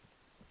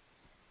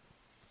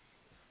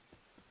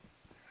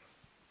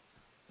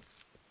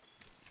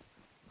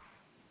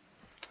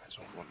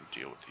don't want to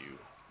deal with you,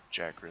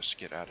 Jagras.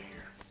 Get out of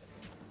here.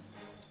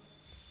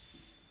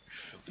 You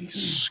filthy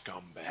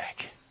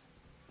scumbag.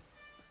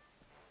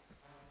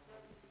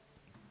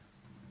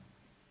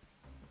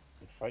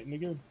 They're fighting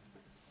again.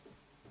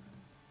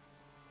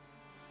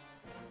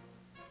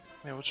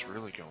 Man, what's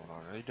really going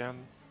on? Are they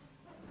down?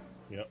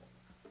 Yep.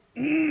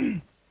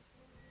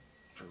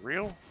 For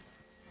real?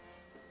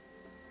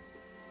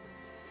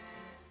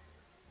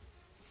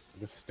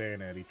 Just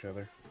staring at each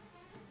other.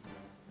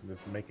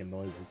 Just making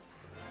noises.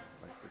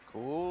 Like we're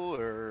cool,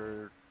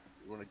 or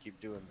you want to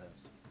keep doing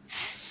this?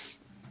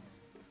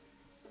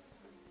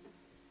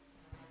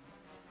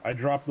 I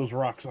dropped those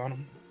rocks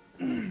on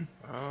them.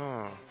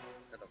 Oh.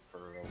 Set up for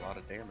a lot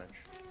of damage.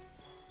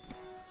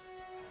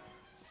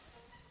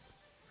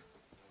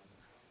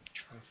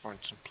 Trying to find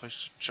some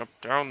place to jump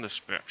down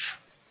this bitch.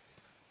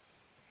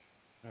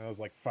 That was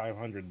like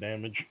 500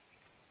 damage.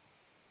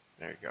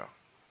 There you go.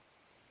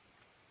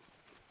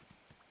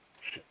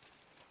 Shit.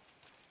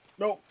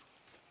 Nope.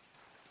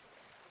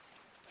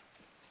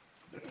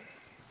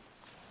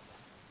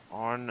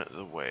 On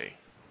the way.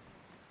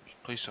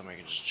 Please tell me I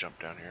can just jump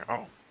down here.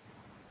 Oh.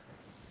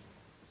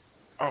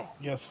 Oh.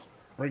 Yes.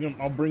 Bring him.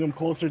 I'll bring him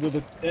closer to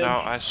the edge.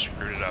 No, I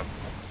screwed it up.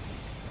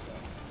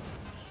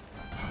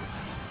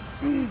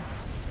 Oh,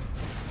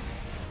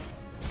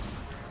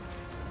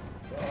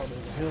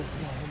 there's a hill.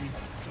 Come on, let me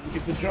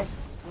get the jump.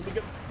 Let me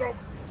get. No.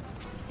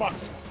 Fuck.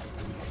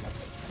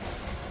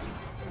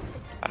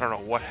 I don't know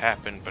what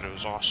happened, but it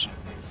was awesome.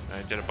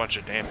 I did a bunch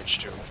of damage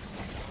to him.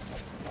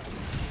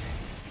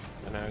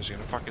 And now he's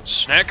gonna fucking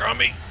snack on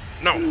me.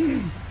 No.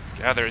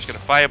 Get out of there. He's gonna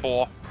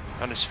fireball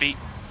on his feet.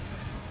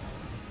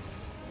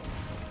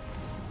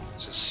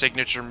 It's his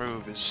signature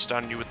move is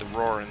stun you with the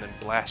roar and then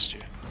blast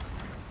you.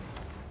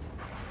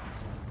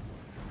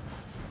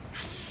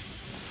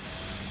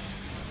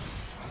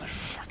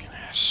 Motherfucking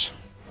ass.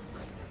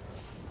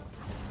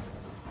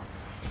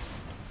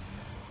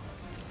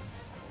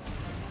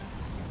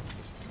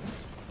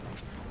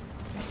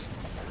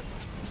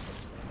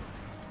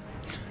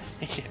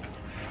 Yeah,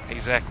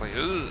 exactly.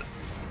 Ugh.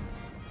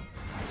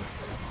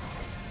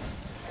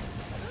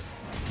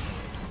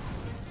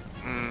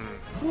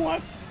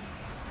 What?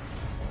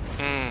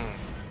 Am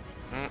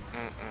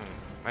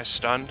I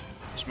stunned?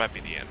 This might be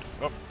the end.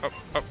 Oh, oh,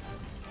 oh.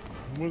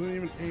 I wasn't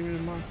even aiming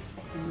in my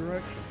fucking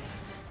direction.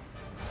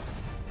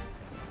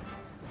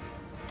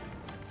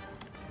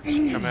 Does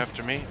he come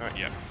after me? Oh,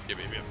 yeah. Yep.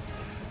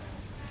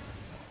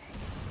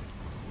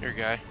 Here,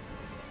 guy.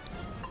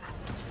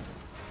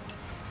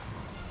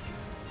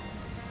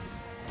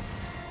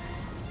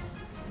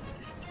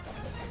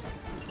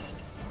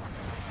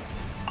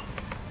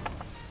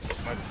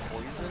 Am I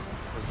poisoned?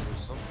 Or is there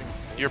something?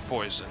 You're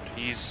poisoned.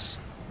 He's...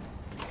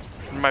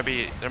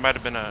 There might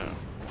have been a...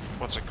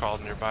 What's it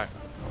called nearby? A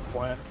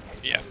plant?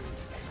 Yeah.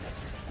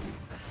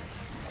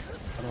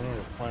 I don't know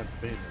if plant's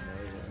bait in there.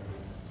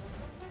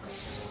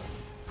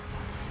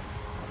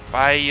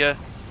 Fire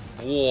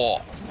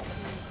wall.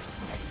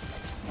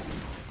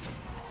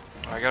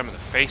 I got him in the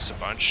face a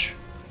bunch.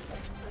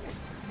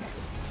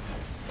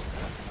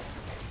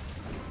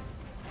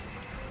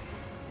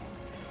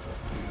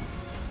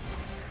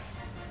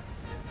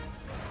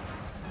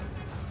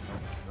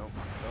 Nope.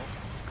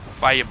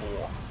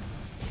 Fireball.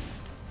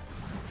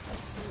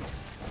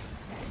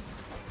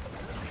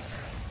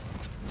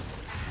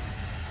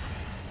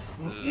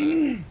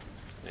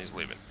 He's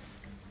leaving.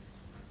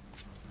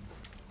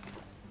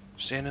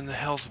 Stand in the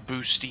health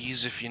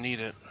boosties if you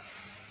need it.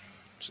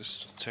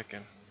 Just still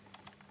ticking.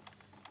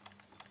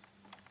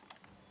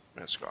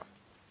 It's gone.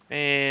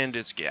 And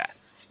it's gone.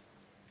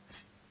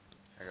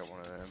 I got one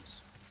of them.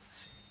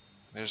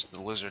 There's the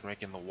lizard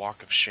making the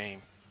walk of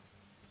shame.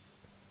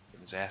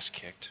 Getting his ass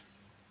kicked.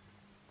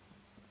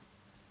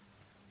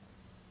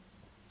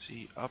 Is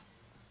he up?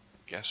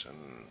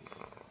 Guessing.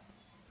 I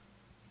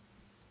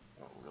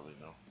don't really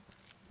know.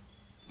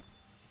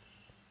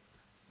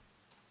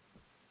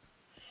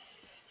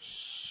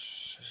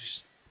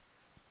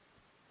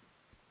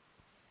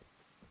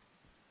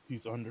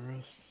 He's under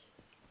us.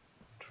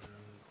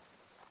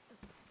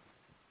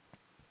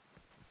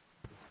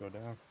 Let's go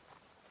down.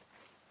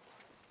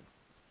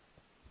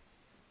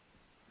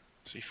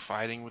 Is he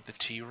fighting with the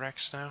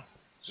T-Rex now?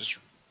 Just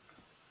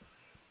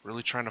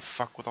really trying to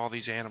fuck with all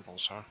these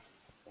animals, huh?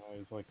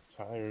 He's like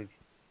tired.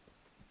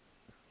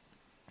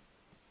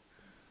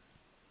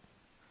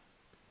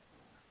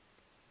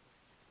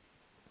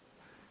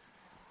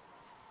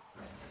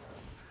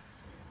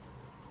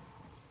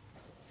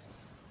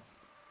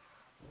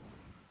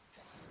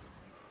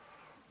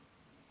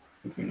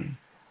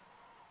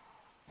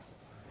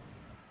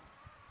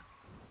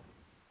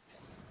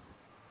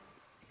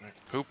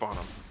 Poop on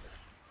him.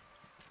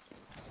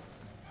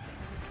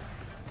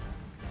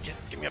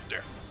 Get me up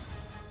there.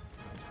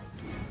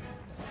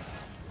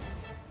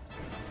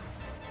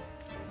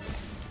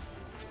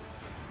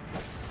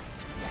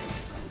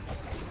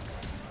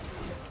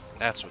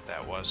 That's what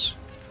that was.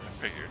 I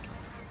figured.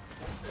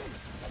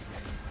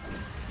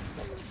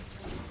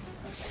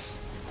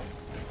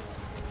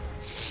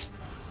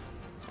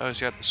 Oh, he's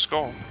got the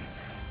skull.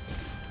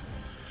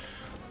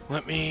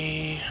 Let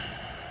me...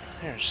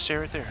 Here, just stay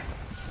right there.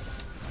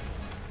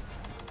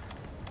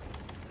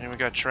 Anyone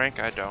got Trank?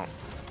 I don't.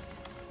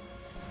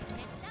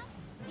 Next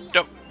up,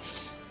 Dope.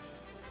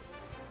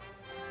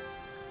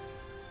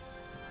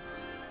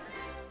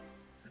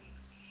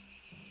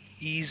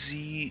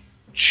 Easy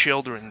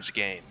children's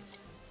game.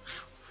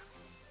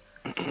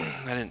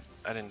 I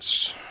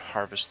didn't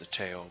harvest the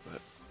tail,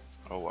 but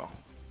oh well.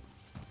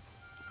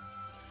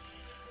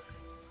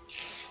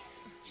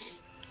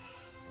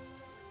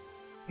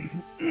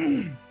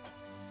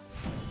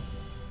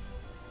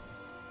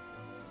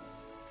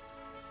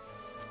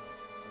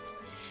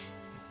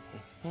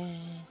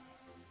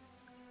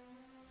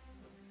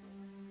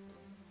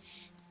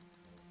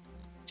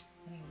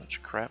 Bunch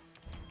of crap.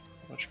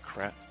 Bunch of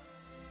crap.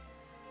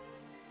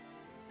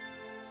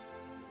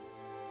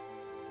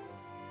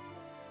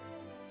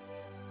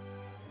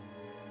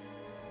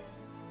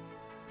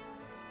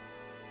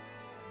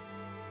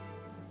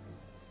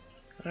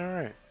 All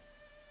right.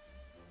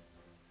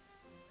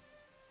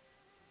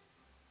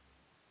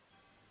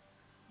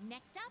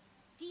 next up,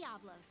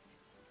 Diablos.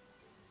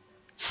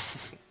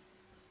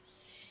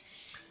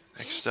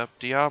 Next up,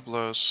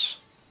 Diablos.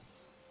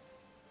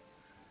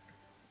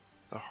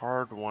 The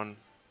hard one.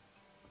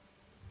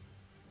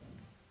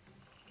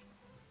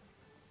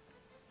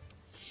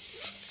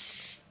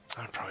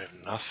 I probably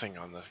have nothing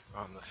on the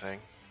thing.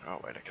 Oh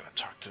wait, I gotta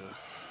talk to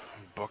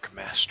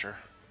Bookmaster.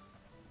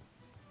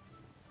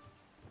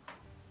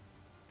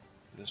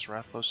 Does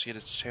Rathlos get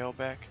its tail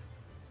back?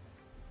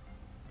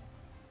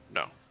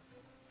 No.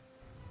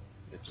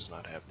 It does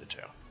not have the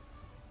tail.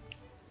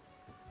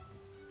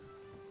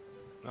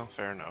 Well,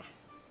 fair enough.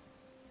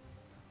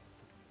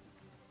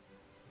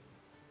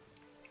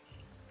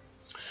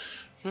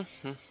 No,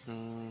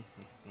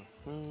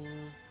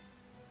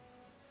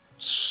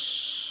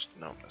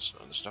 that's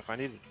not the stuff I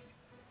needed.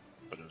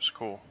 But it was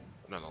cool,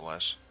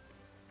 nonetheless.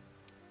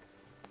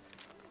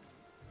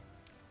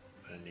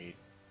 I need...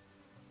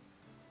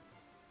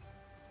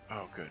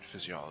 Oh good,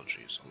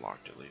 physiology is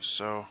unlocked at least.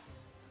 So,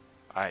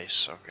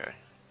 ice, okay.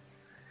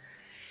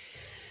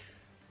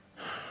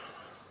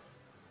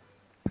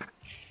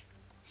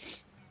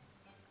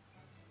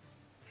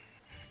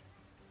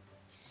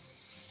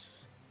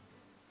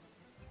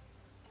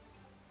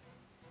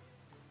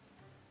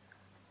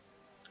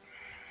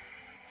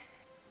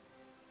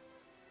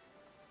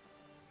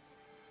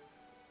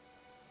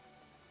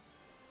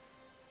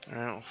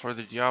 Alright, for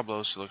the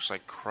Diablos, it looks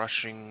like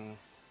crushing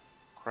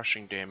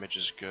damage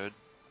is good,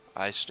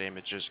 ice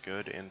damage is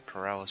good, and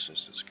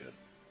paralysis is good.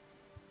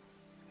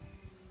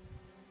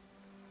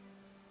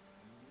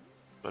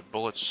 But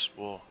bullets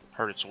will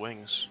hurt its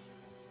wings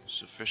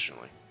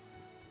sufficiently.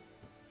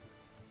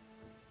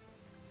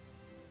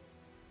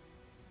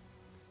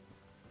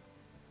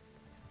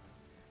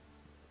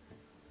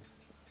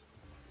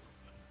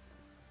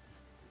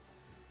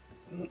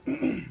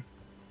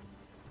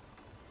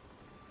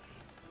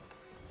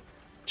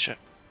 Shit.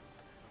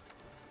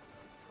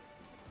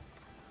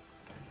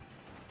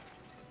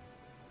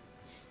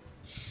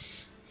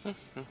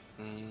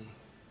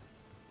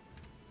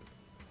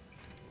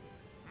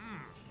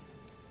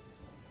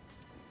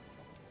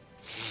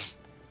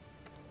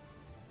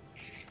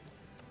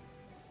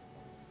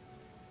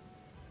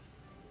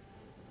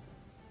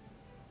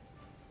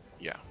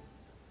 Yeah.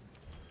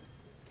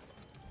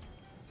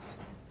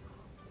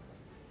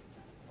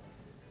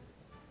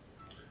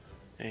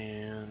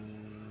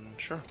 And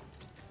Sure.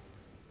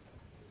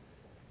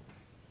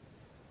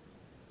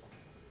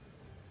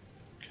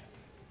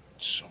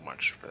 So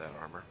much for that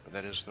armor, but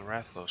that is the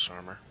Rathlos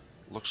armor.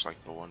 Looks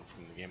like the one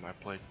from the game I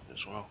played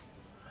as well.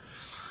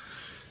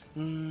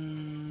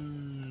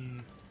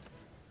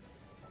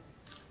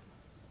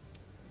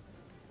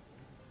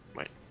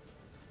 Wait.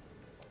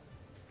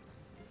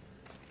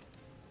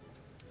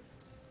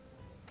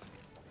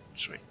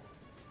 Sweet.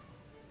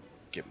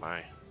 Get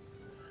my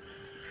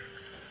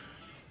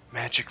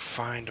magic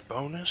find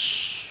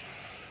bonus.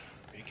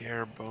 Big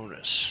air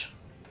bonus.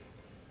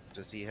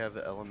 Does he have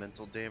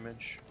elemental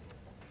damage?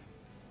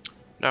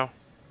 No.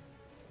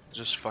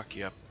 Just fuck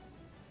you up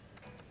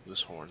with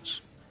his horns.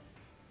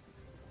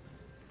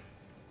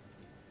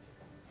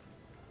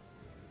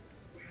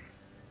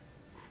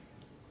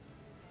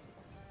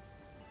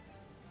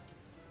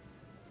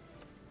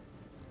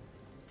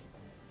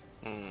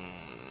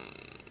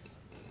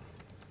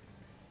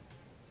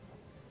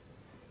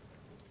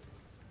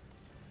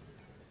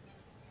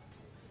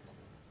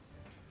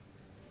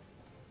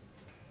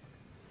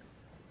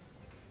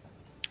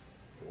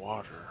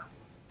 Water.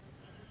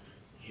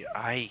 Yeah,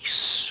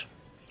 ice.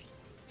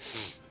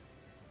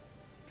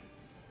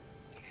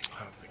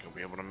 I don't think I'll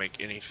be able to make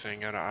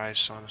anything out of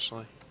ice,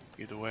 honestly.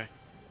 Either way.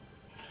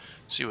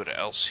 See what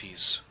else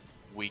he's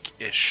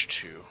weak-ish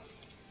to.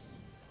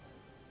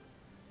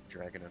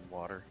 Dragon and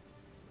water.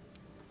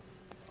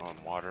 On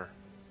water.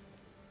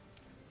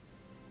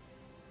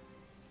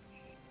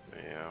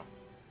 Yeah.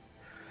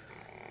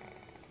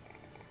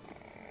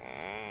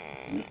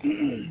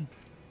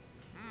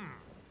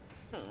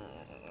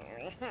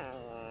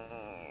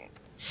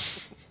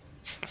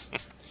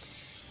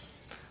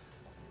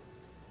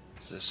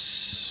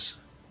 This...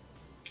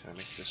 Can I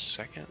make this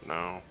second?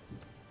 No.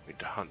 Need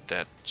to hunt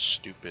that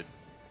stupid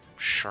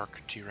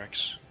shark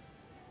T-Rex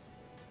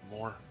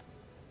more.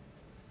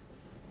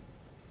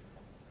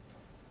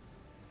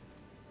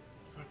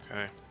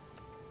 Okay.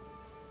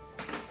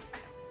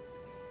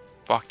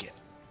 Fuck it.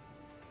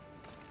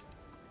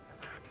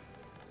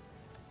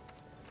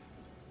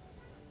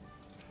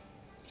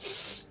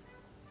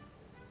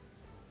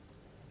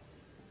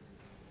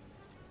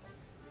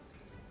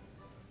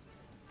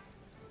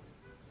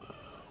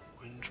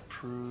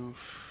 Windproof.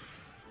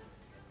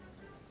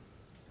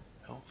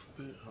 Health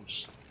bit. I'll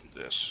just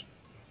do this.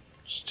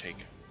 Just take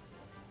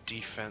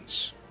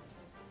defense.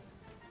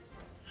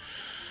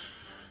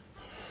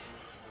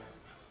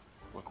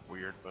 Look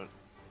weird, but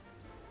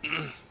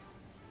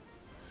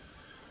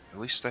at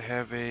least I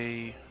have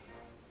a.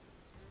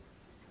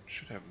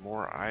 Should have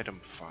more item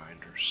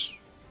finders.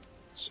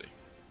 Let's see.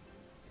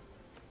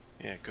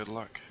 Yeah, good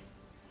luck.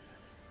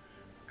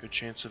 Good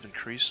chance of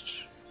increased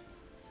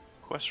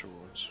quest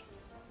rewards.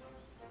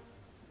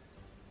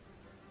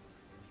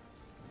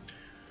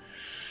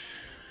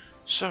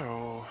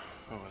 So,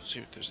 oh, let's see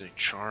if there's any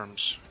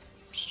charms.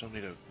 Still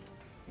need a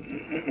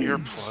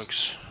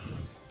earplugs.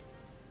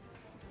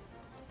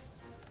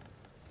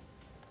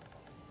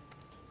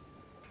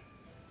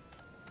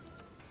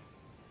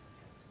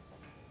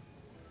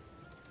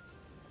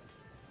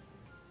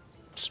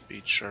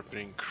 Speed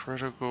sharpening,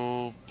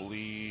 critical,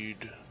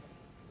 bleed,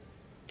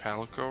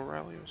 palico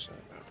rally, what's that?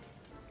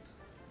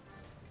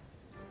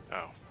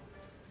 Oh.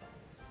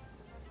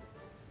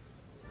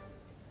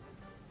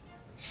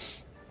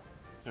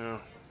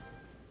 Oh.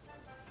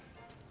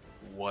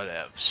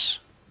 Whatevs.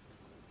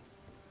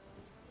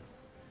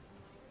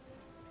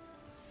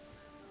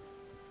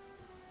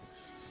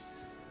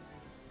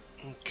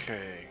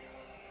 Okay.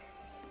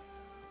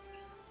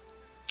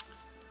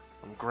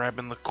 I'm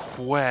grabbing the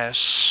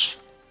quest.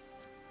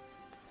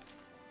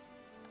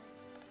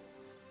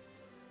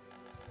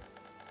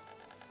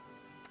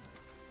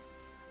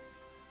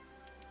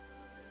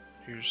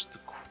 Here's the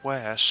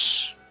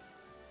quest.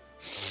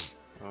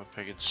 I'll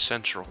pick it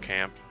Central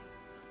Camp.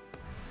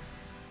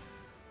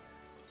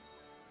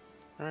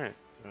 Alright,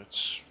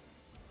 it's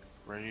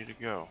ready to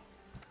go.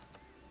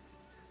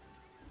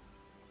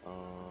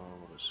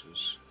 What is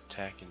this?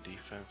 Attack and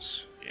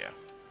defense? Yeah.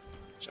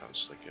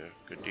 Sounds like a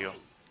good deal.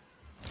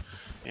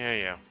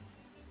 Yeah.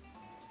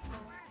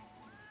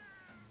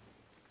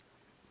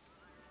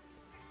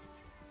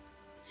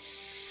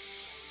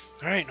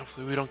 Alright,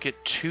 hopefully we don't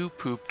get too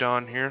pooped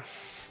on here.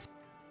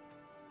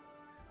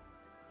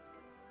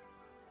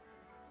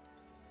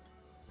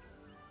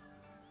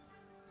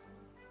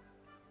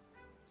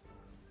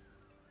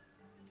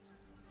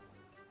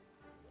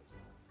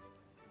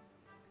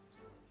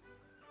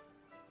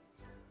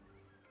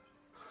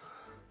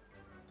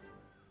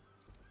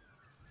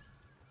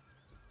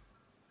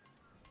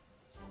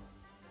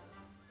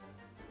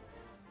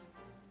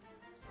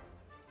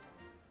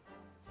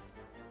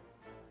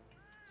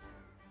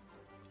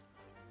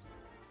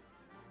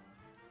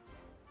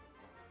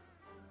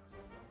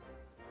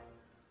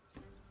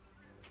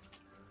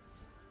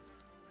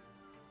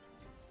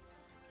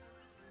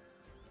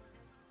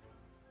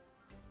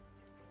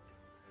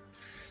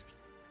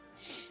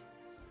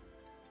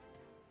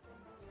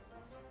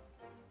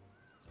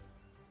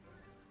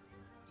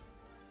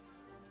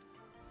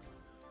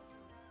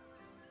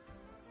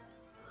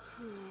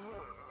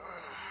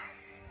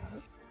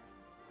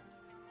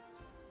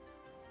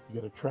 You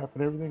got a trap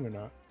and everything or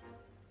not?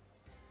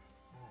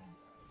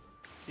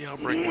 Yeah, I'll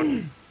bring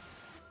one.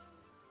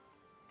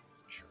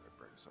 Sure, I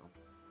bring some.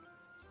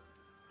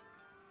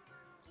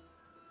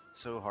 It's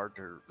so hard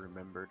to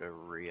remember to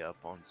re-up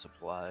on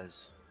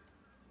supplies.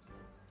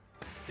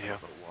 I Yeah.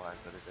 don't know why,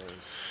 but it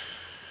is.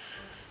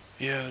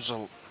 Yeah,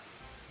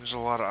 there's a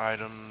lot of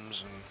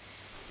items and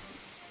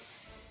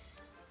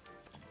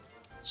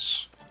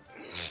it's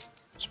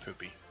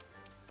poopy.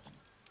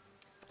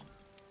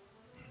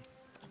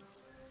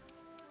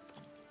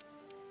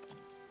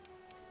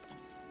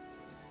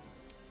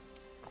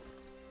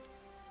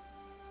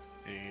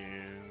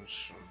 And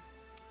so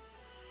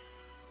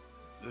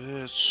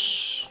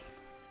this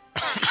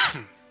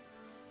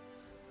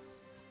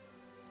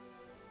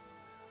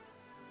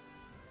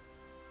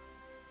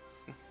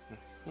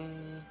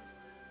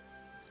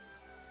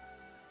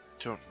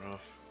don't know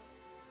if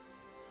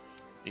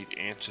need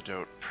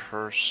antidote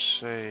per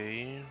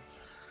se.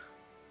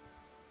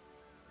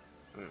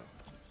 Oh.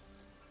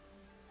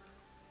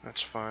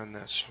 That's fine,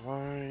 that's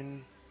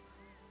fine.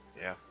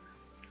 Yeah.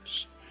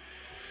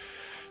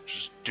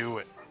 Just do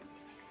it.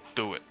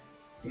 Do it.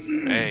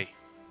 Hey.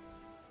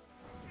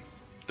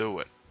 Do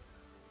it.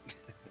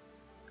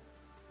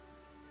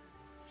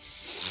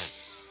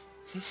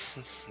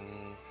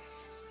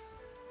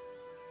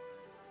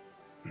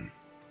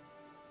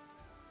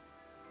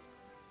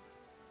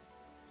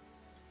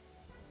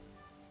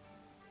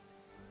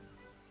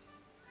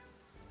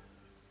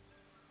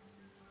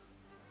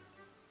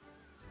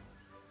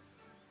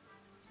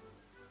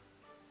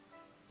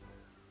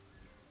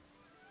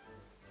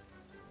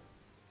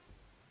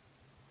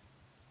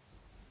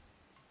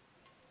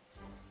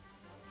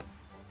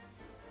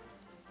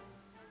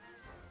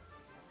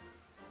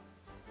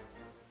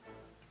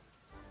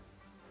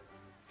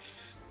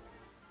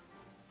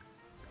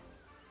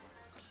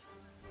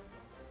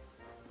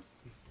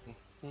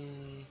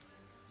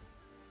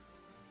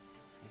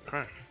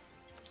 Okay.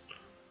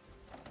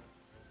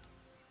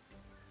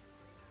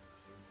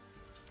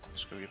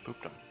 Let's go get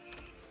pooped on.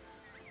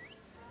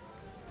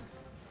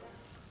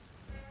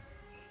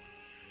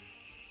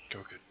 Go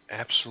get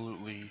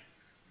absolutely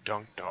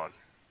dunked on.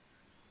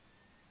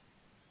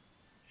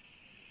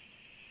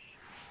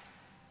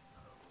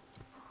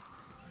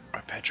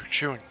 By Patrick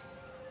Chewing.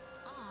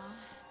 Aw.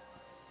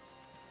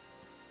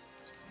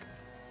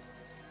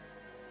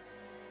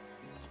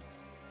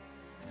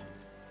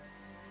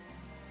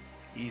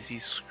 Easy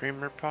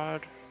Screamer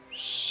Pod.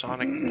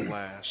 Sonic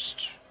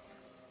Blast.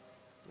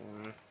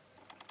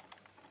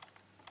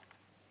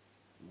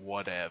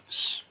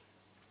 Whatevs.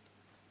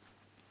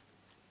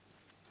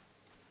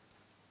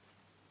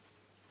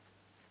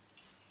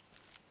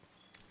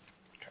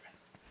 Okay.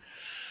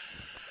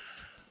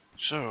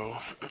 So,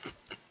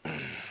 I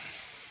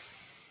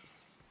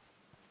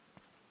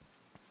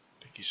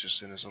think he's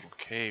just in his little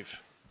cave.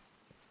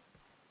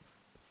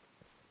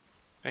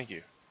 Thank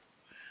you.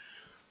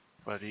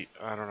 But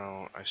I don't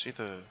know, I see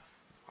the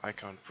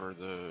icon for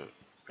the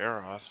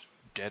Baroth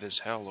dead as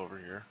hell over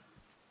here.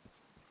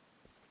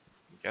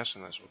 I'm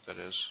guessing that's what that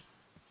is.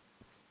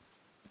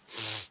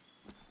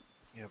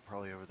 Yeah,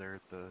 probably over there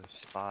at the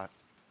spot.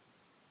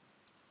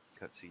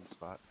 Cutscene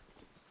spot.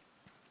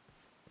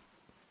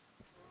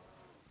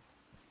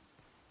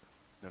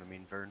 Know what I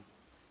mean, Vern?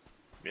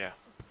 Yeah.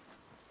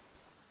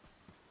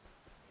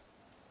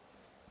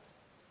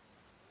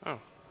 Oh. I'm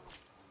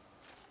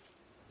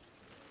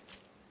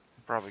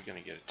probably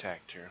gonna get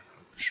attacked here,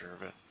 I'm sure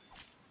of it.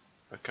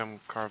 But come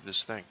carve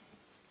this thing.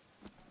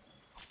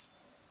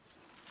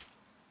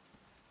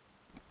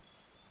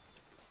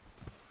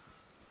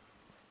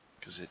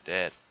 Cause it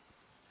dead.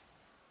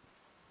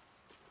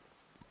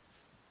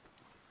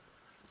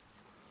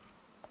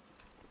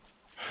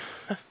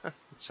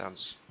 It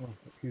sounds Oh,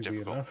 easy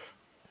difficult. enough.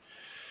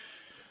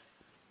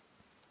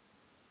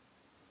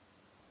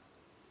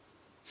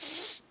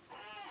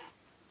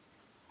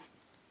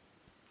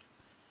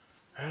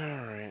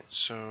 Alright,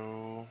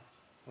 so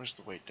where's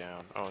the way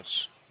down? Oh,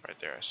 it's right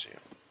there, I see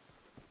it.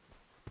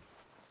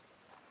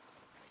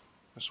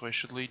 This way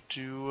should lead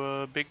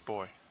to Big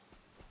Boy.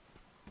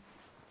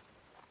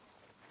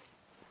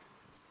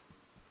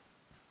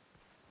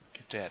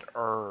 Get that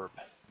herb.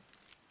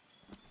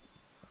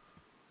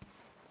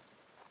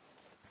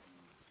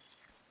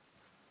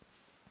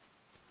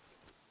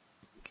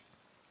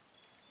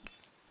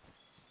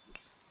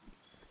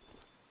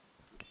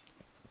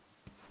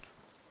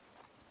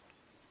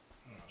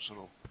 Those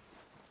little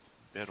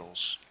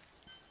biddles.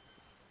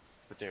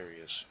 But there he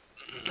is.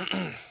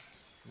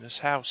 In this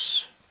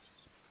house.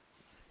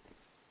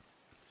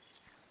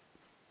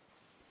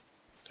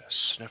 To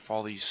sniff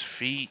all these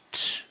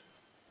feet.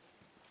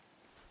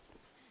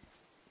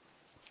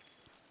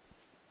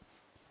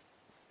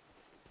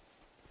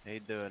 How you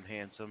doing,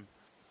 handsome?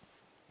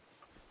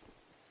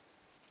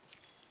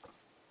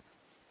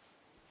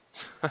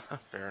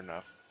 Fair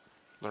enough.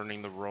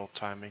 Learning the roll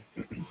timing.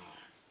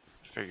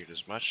 Figured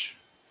as much.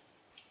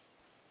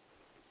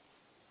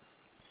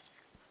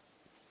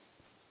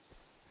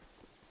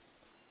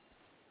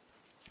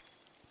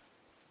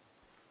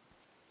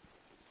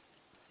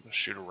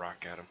 Shoot a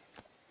rock at him.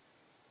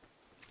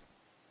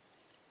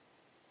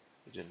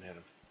 It didn't hit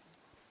him.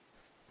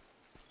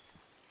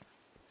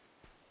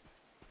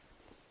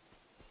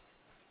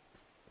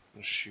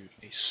 Shoot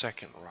a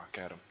second rock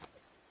at him.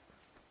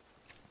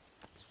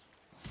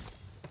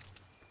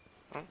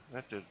 Oh,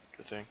 that did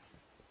the thing.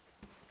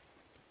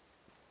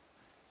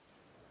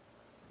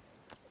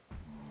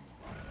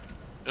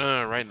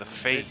 Right in the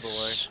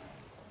face.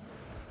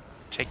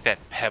 Take that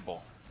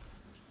pebble.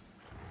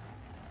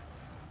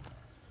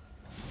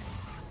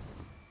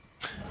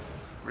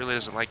 Really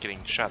doesn't like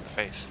getting shot in the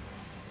face.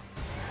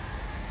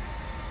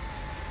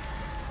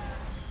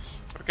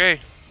 Okay.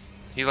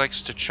 He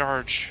likes to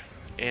charge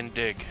and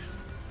dig.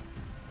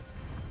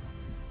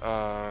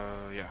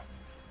 Yeah.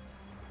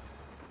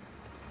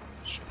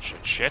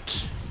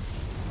 Shit.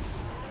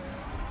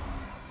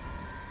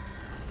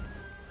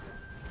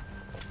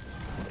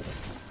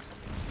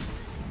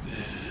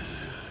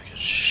 Get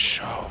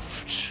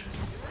shoved.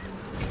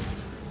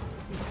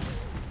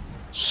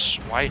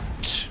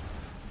 Swiped.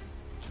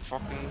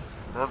 Fucking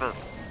murder.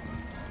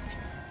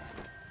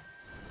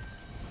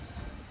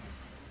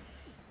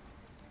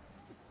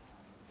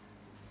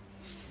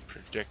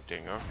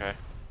 Predicting, okay.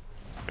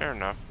 Fair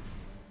enough.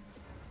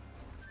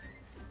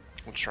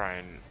 We'll try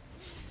and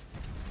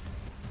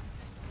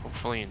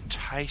hopefully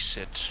entice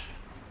it.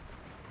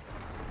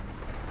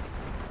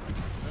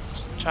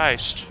 It's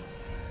enticed.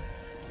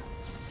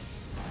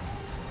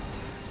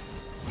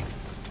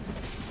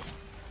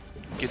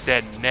 Get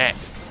that net.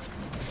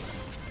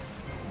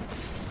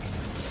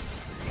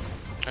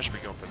 I should be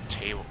going for the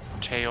tail.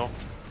 Tail.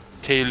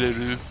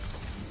 Tailoroo.